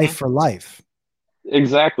it's life for life.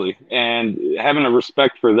 Exactly. And having a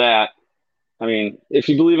respect for that. I mean, if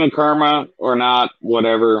you believe in karma or not,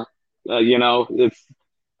 whatever, it's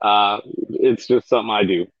just something I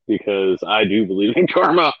do because I do believe in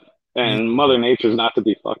karma, and Mother Nature's not to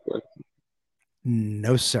be fucked with.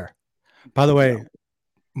 No, sir. By the way,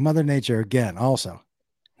 Mother Nature again, also,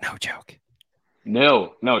 no joke.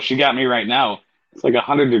 No, she got me right now. It's like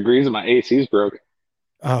 100 degrees and my AC's broke.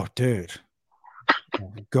 Oh, dude.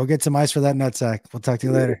 Go get some ice for that nutsack. We'll talk to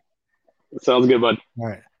you later. Sounds good, bud. All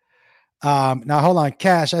right. Now hold on,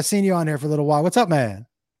 Cash. I've seen you on here for a little while. What's up, man?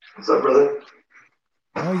 What's up, brother?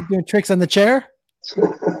 Oh, you doing tricks on the chair?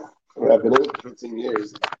 I've been in for 15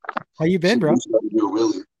 years. How you been, bro? What's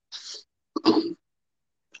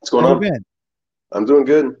going on? Been? I'm doing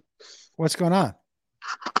good. What's going on?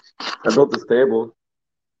 I built this table.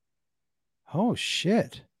 Oh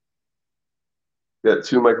shit! Got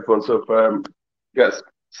 2 microphones so far. Got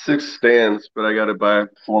 6 stands, but I got to buy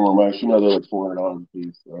 4 more mics. They're like $400 a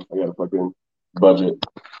piece, so I got to fucking budget.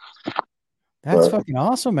 That's fucking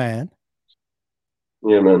awesome, man.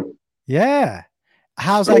 Yeah, man. Yeah.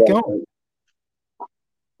 How's that going? I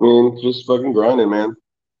mean, just fucking grinding, man.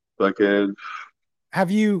 Fucking. Have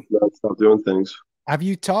you stop doing things? Have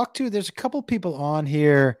you talked to? There's a couple people on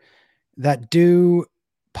here that do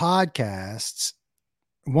podcasts.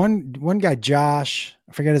 One guy, Josh,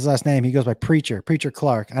 I forget his last name. He goes by Preacher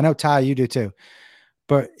Clark. I know, Ty, you do too,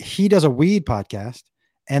 but he does a weed podcast.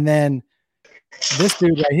 And then this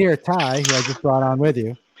dude right here, Ty, who I just brought on with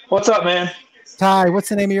you. What's up, man? Ty, what's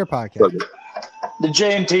the name of your podcast? The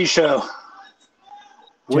J&T Show.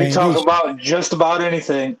 We talk about just about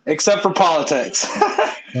anything except for politics.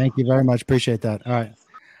 Thank you very much. Appreciate that. All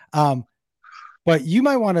right. But you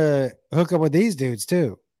might want to hook up with these dudes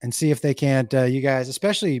too and see if they can't, you guys,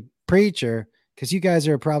 especially Preacher, because you guys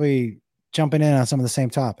are probably jumping in on some of the same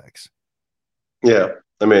topics. Yeah.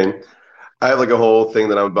 I mean, I have like a whole thing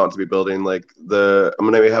that I'm about to be building. Like I'm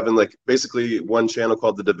going to be having like basically one channel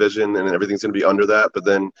called The Division, and everything's going to be under that. But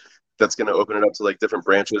then that's going to open it up to like different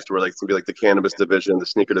branches to where like it's going to be like the cannabis division, the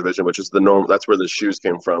sneaker division, which is the norm. That's where the shoes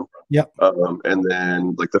came from. Yep. And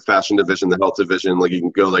then like the fashion division, the health division, like you can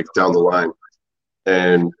go like down the line.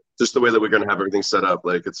 And just the way that we're going to have everything set up,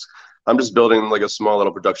 like I'm just building like a small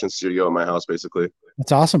little production studio in my house, basically.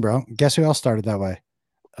 That's awesome, bro. Guess who else started that way?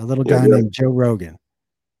 A little guy named Joe Rogan.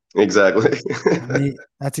 Exactly.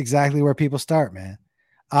 That's exactly where people start, man.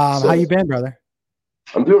 How you been, brother?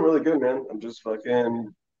 I'm doing really good, man. I'm just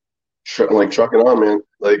fucking trucking on, man.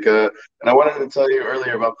 Like, and I wanted to tell you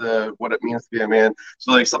earlier about what it means to be a man.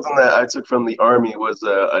 So, like, something that I took from the Army was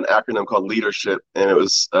an acronym called leadership, and it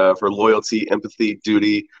was for loyalty, empathy,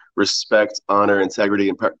 duty, respect, honor, integrity,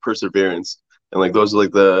 and perseverance. And like, those are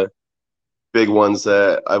like the big ones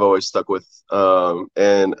that I've always stuck with.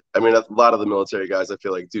 And I mean, a lot of the military guys, I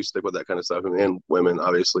feel like, do stick with that kind of stuff, and women,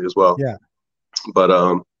 obviously, as well. Yeah. But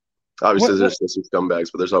obviously, there's some scumbags,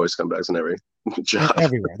 but there's always scumbags in every job.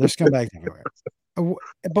 Everywhere. There's scumbags everywhere.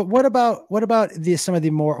 But what about some of the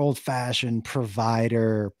more old-fashioned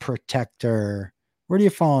provider, protector? Where do you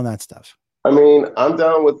fall on that stuff? I mean, I'm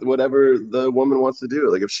down with whatever the woman wants to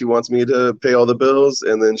do. Like, if she wants me to pay all the bills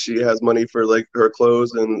and then she has money for like her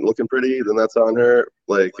clothes and looking pretty, then that's on her.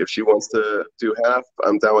 Like, if she wants to do half,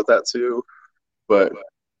 I'm down with that too. But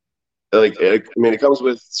like, I mean, it comes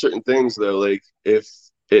with certain things though. Like, if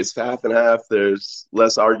it's half and half, there's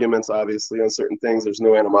less arguments, obviously, on certain things. There's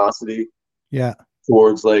no animosity. Yeah.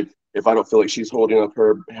 Towards like, if I don't feel like she's holding up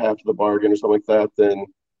her half of the bargain or something like that, then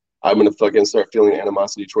I'm going to fucking start feeling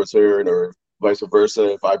animosity towards her, or vice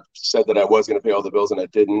versa. If I said that I was going to pay all the bills and I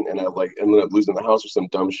didn't, and I like ended up losing the house or some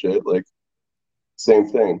dumb shit, like same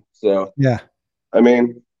thing. So, yeah, I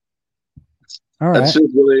mean, All That's right.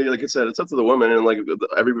 just really, like I said, it's up to the woman, and like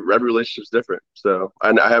every relationship's different. So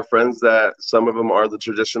I have friends that some of them are the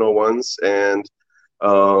traditional ones, and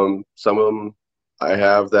some of them I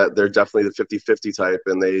have that they're definitely the 50-50 type,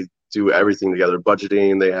 and they do everything together,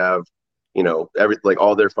 budgeting. They have, every like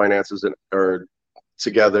all their finances are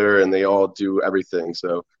together, and they all do everything.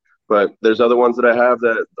 So, but there's other ones that I have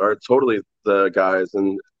that are totally the guys,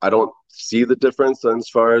 and I don't see the difference as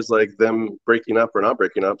far as like them breaking up or not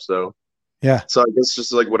breaking up. So. Yeah. So I guess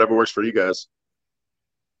just like whatever works for you guys.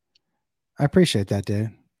 I appreciate that, dude.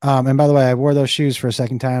 And by the way, I wore those shoes for a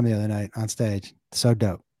second time the other night on stage. So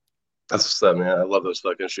dope. That's what's up, man. I love those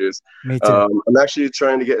fucking shoes. Me too. I'm actually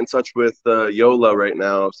trying to get in touch with Yola right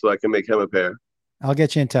now so I can make him a pair. I'll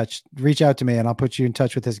get you in touch. Reach out to me and I'll put you in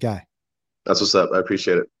touch with this guy. That's what's up. I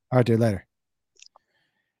appreciate it. All right, dude, later.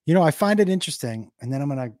 I find it interesting, and then I'm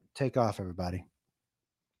going to take off, everybody.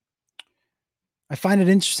 I find it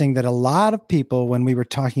interesting that a lot of people, when we were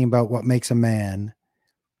talking about what makes a man,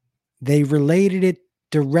 they related it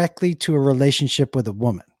directly to a relationship with a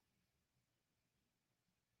woman.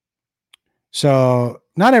 So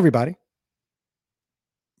not everybody,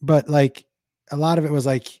 but like a lot of it was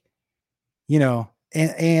like,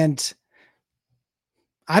 and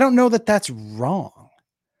I don't know that that's wrong.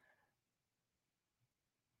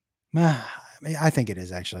 I think it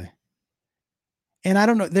is actually. And I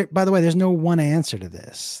don't know. By the way, there's no one answer to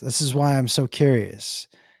this. This is why I'm so curious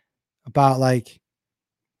about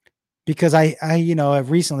because I've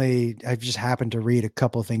just happened to read a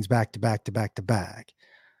couple of things back to back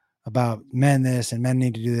about men this and men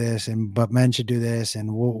need to do this but men should do this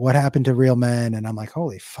and what happened to real men. And I'm like,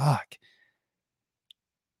 holy fuck.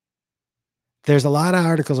 There's a lot of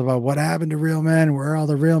articles about what happened to real men. Where are all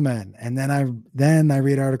the real men? And then I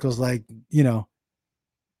read articles like,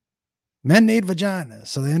 men need vaginas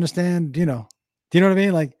so they understand, do you know what I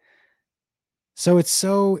mean? Like, so it's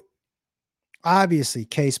so obviously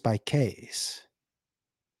case by case.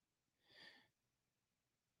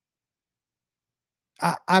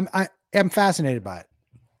 I am fascinated by it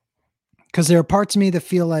because there are parts of me that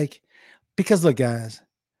feel like, because look, guys,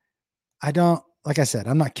 like I said,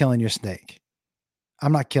 I'm not killing your snake.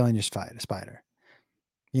 I'm not killing your spider.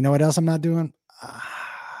 You know what else I'm not doing?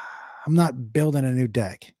 I'm not building a new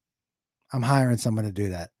deck. I'm hiring someone to do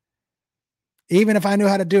that. Even if I knew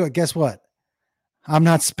how to do it, guess what? I'm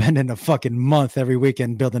not spending a fucking month every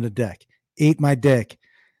weekend building a deck. Eat my dick.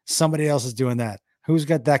 Somebody else is doing that. Who's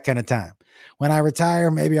got that kind of time? When I retire,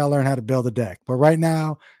 maybe I'll learn how to build a deck. But right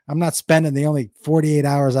now, I'm not spending the only 48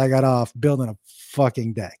 hours I got off building a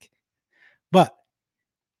fucking deck. But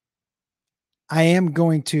I am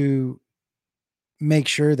going to make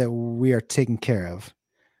sure that we are taken care of.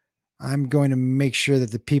 I'm going to make sure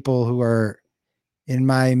that the people who are in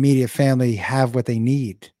my immediate family have what they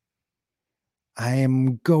need. I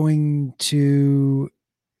am going to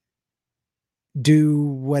do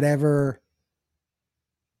whatever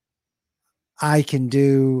I can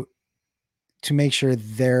do to make sure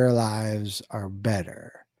their lives are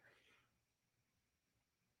better.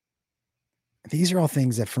 These are all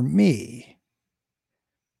things that for me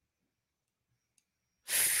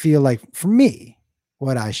feel like, for me,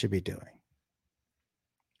 what I should be doing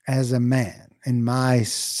as a man in my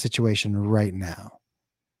situation right now.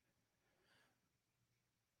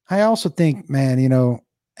 I also think, man,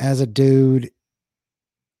 as a dude,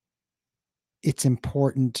 it's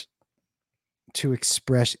important to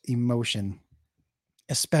express emotion,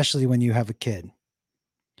 especially when you have a kid,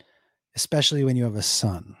 especially when you have a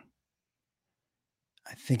son.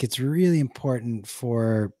 I think it's really important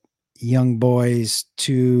for young boys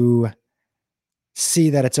to see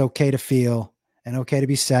that it's okay to feel and okay to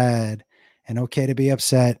be sad and okay to be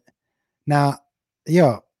upset. Now,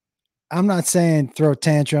 I'm not saying throw a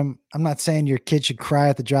tantrum. I'm not saying your kid should cry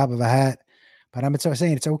at the drop of a hat, but I'm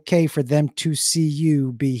saying it's okay for them to see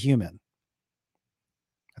you be human.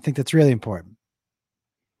 I think that's really important.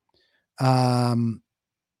 Yeah.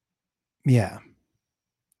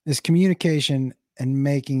 This communication and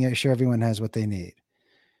making sure everyone has what they need.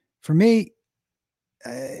 For me,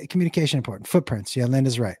 communication important. Footprints. Yeah,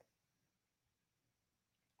 Linda's right.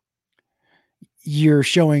 You're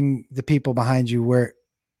showing the people behind you where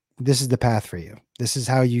this is the path for you. This is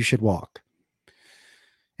how you should walk.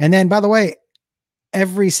 And then, by the way,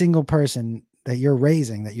 every single person that you're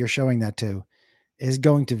raising, that you're showing that to, is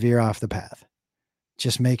going to veer off the path.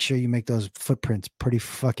 Just make sure you make those footprints pretty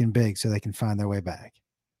fucking big so they can find their way back.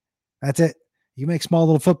 That's it. You make small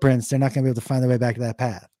little footprints, they're not going to be able to find their way back to that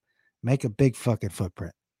path. Make a big fucking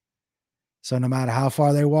footprint. So no matter how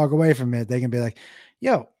far they walk away from it, they can be like,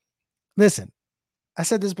 yo, listen, I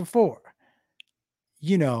said this before.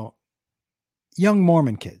 young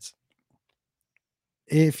Mormon kids,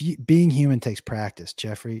 if you, being human takes practice,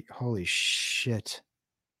 Jeffrey, holy shit.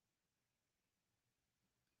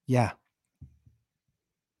 Yeah.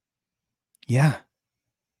 Yeah.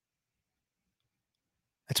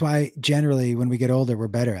 That's why generally when we get older, we're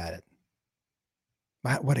better at it.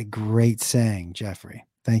 What a great saying, Jeffrey.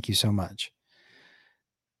 Thank you so much.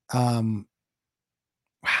 Wow,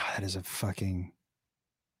 that is a fucking.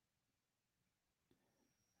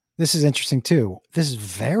 This is interesting too. This is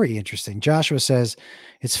very interesting. Joshua says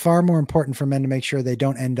it's far more important for men to make sure they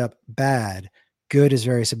don't end up bad. Good is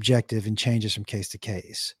very subjective and changes from case to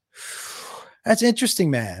case. That's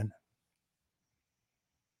interesting, man.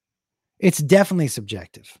 It's definitely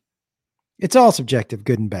subjective. It's all subjective,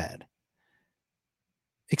 good and bad.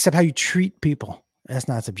 Except how you treat people. That's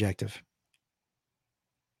not subjective.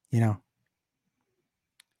 You know?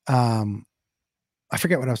 I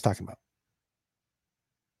forget what I was talking about.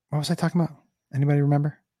 What was I talking about? Anybody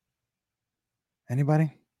remember?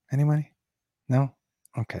 Anybody? No?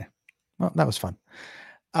 Okay. Well, that was fun.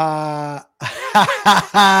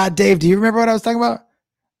 Dave, do you remember what I was talking about?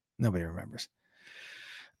 Nobody remembers.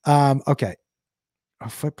 Okay. Oh,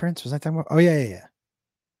 footprints? Was I talking about? Oh, yeah.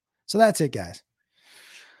 So that's it, guys.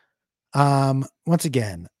 Once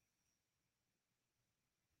again.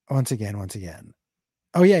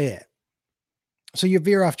 Oh, yeah. So you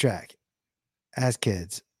veer off track as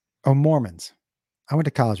kids. Oh, Mormons. I went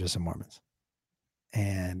to college with some Mormons.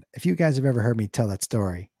 And if you guys have ever heard me tell that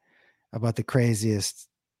story about the craziest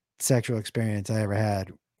sexual experience I ever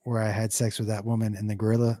had, where I had sex with that woman in the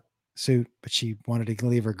gorilla suit, but she wanted to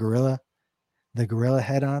leave the gorilla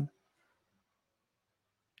head on.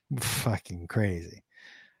 Fucking crazy.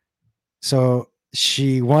 So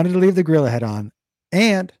she wanted to leave the gorilla head on,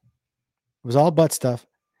 and it was all butt stuff.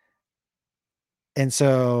 And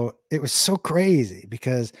so it was so crazy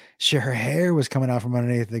because her hair was coming out from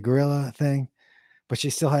underneath the gorilla thing, but she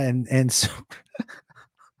still had, and so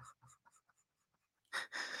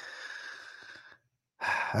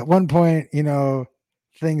at one point,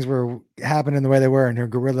 things were happening the way they were, and her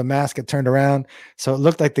gorilla mask had turned around. So it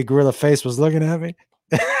looked like the gorilla face was looking at me.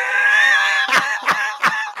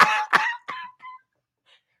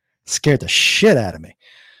 Scared the shit out of me.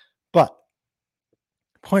 But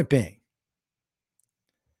point being,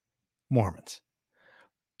 Mormons.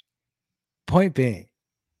 Point being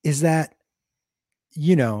is that,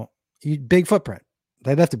 big footprint.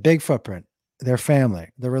 They left a big footprint. Their family,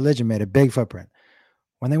 their religion made a big footprint.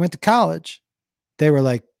 When they went to college, they were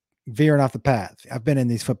like veering off the path. I've been in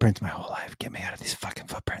these footprints my whole life. Get me out of these fucking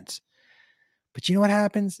footprints. But you know what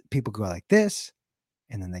happens? People go like this,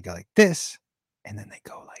 and then they go like this, and then they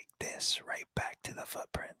go like this, right back to the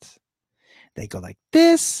footprints. They go like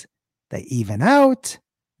this, they even out,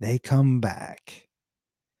 they come back.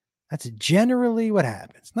 That's generally what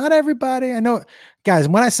happens. Not everybody. I know, guys,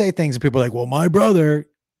 when I say things, people are like, well, my brother,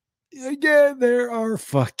 again, there are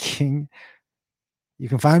fucking, you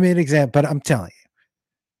can find me an example, but I'm telling you,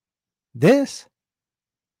 this,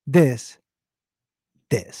 they're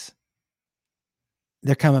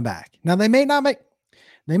coming back. Now, they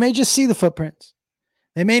may just see the footprints.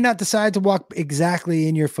 They may not decide to walk exactly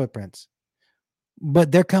in your footprints,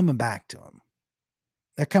 but they're coming back to them.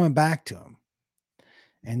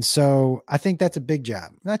 And so I think that's a big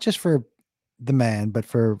job, not just for the man, but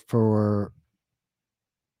for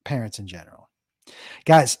parents in general.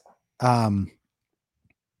 Guys, I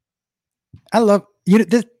love,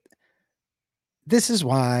 this is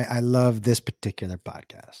why I love this particular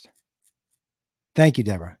podcast. Thank you,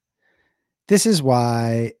 Deborah. This is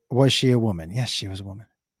why, was she a woman? Yes, she was a woman.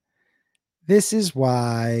 This is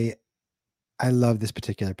why I love this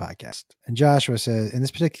particular podcast. And Joshua says, in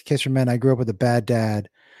this particular case for men, I grew up with a bad dad,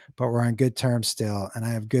 but we're on good terms still. And I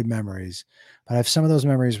have good memories, but I have some of those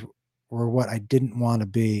memories were what I didn't want to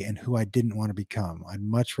be and who I didn't want to become. I'd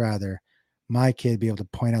much rather my kid be able to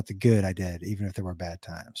point out the good I did, even if there were bad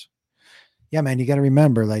times. Yeah, man, you got to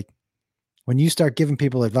remember, like, when you start giving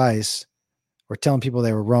people advice or telling people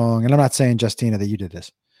they were wrong, and I'm not saying, Justina, that you did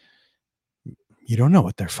this. You don't know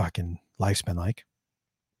what their fucking life's been like.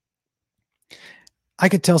 I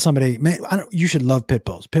could tell somebody, man, you should love pit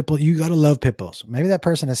bulls. You got to love pit bulls. Maybe that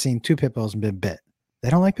person has seen 2 pit bulls and been bit. They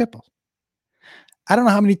don't like pit bulls. I don't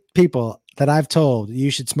know how many people that I've told you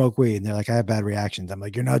should smoke weed, and they're like, I have bad reactions. I'm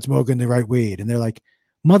like, you're not smoking the right weed. And they're like,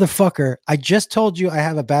 motherfucker, I just told you I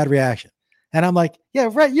have a bad reaction. And I'm like, yeah,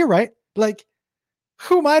 right. You're right. Like,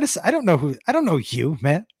 who am I to say? I don't know you,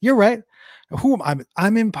 man. You're right. Who am I?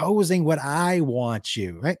 I'm imposing what I want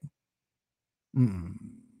you, right? None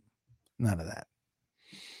of that.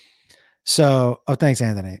 So, thanks,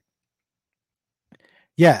 Anthony.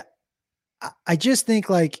 Yeah. I just think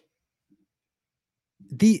like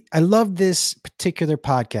I love this particular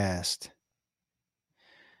podcast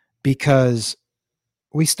because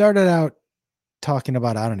we started out talking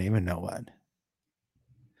about, I don't even know what,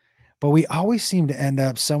 but we always seem to end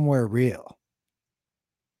up somewhere real.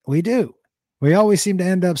 We do. We always seem to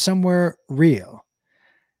end up somewhere real.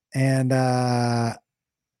 And,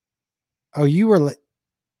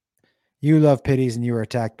 you love pitties and you were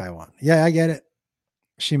attacked by one. Yeah, I get it.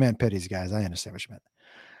 She meant pitties, guys. I understand what she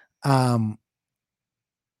meant.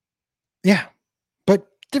 Yeah, but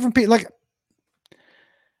different people. Like,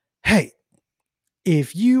 hey,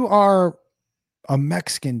 if you are a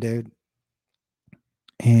Mexican dude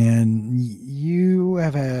and you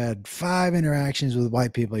have had 5 interactions with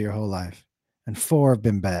white people your whole life and 4 have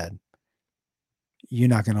been bad, you're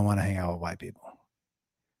not going to want to hang out with white people.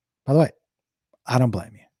 By the way, I don't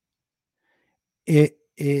blame you.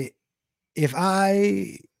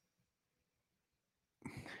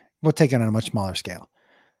 We'll take it on a much smaller scale.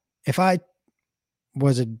 If I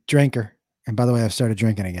was a drinker, and by the way, I've started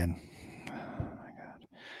drinking again. Oh my God.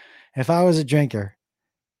 If I was a drinker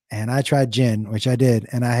and I tried gin, which I did,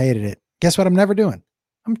 and I hated it, guess what I'm never doing?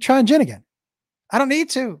 I'm trying gin again. I don't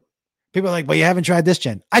need to. People are like, but you haven't tried this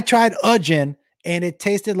gin. I tried a gin and it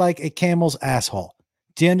tasted like a camel's asshole.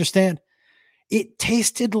 Do you understand? It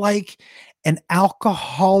tasted like an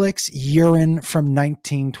alcoholic's urine from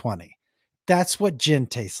 1920. That's what gin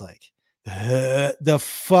tastes like. The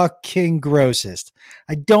fucking grossest.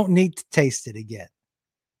 I don't need to taste it again.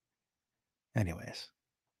 Anyways,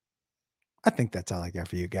 I think that's all I got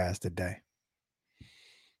for you guys today.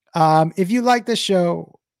 If you like this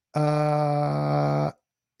show, Kat,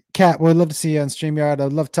 we'd love to see you on StreamYard.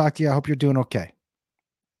 I'd love to talk to you. I hope you're doing okay.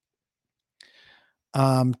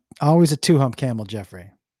 Always a 2-hump camel,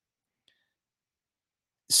 Jeffrey.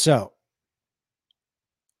 So,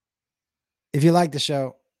 if you like the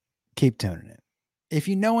show, keep tuning in. If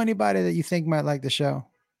you know anybody that you think might like the show,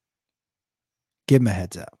 give them a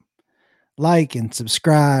heads up. Like and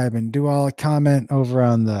subscribe and do all the comment over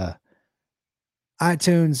on the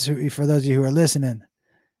iTunes for those of you who are listening.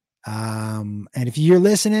 And if you're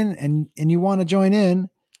listening and you want to join in,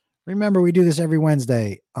 remember we do this every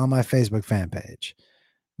Wednesday on my Facebook fan page.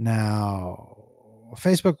 Now,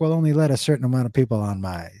 Facebook will only let a certain amount of people on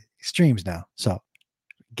my streams now, so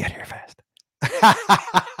get here fast.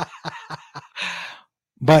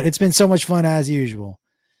 But it's been so much fun as usual.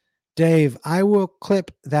 Dave, I will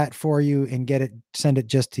clip that for you and send it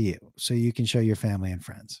just to you so you can show your family and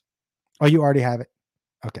friends. Oh, you already have it?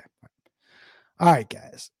 Okay. All right,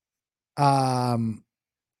 guys. I'm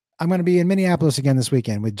going to be in Minneapolis again this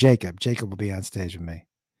weekend with Jacob. Jacob will be on stage with me.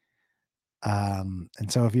 And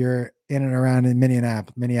so if you're in and around in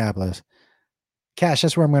Minneapolis, Cash,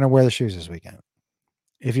 that's where I'm going to wear the shoes this weekend.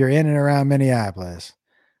 If you're in and around Minneapolis,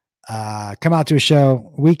 come out to a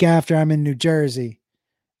show. Week after, I'm in New Jersey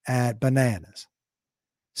at Bananas.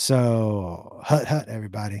 So, hut,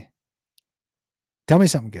 everybody. Tell me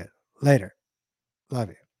something good. Later. Love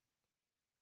you.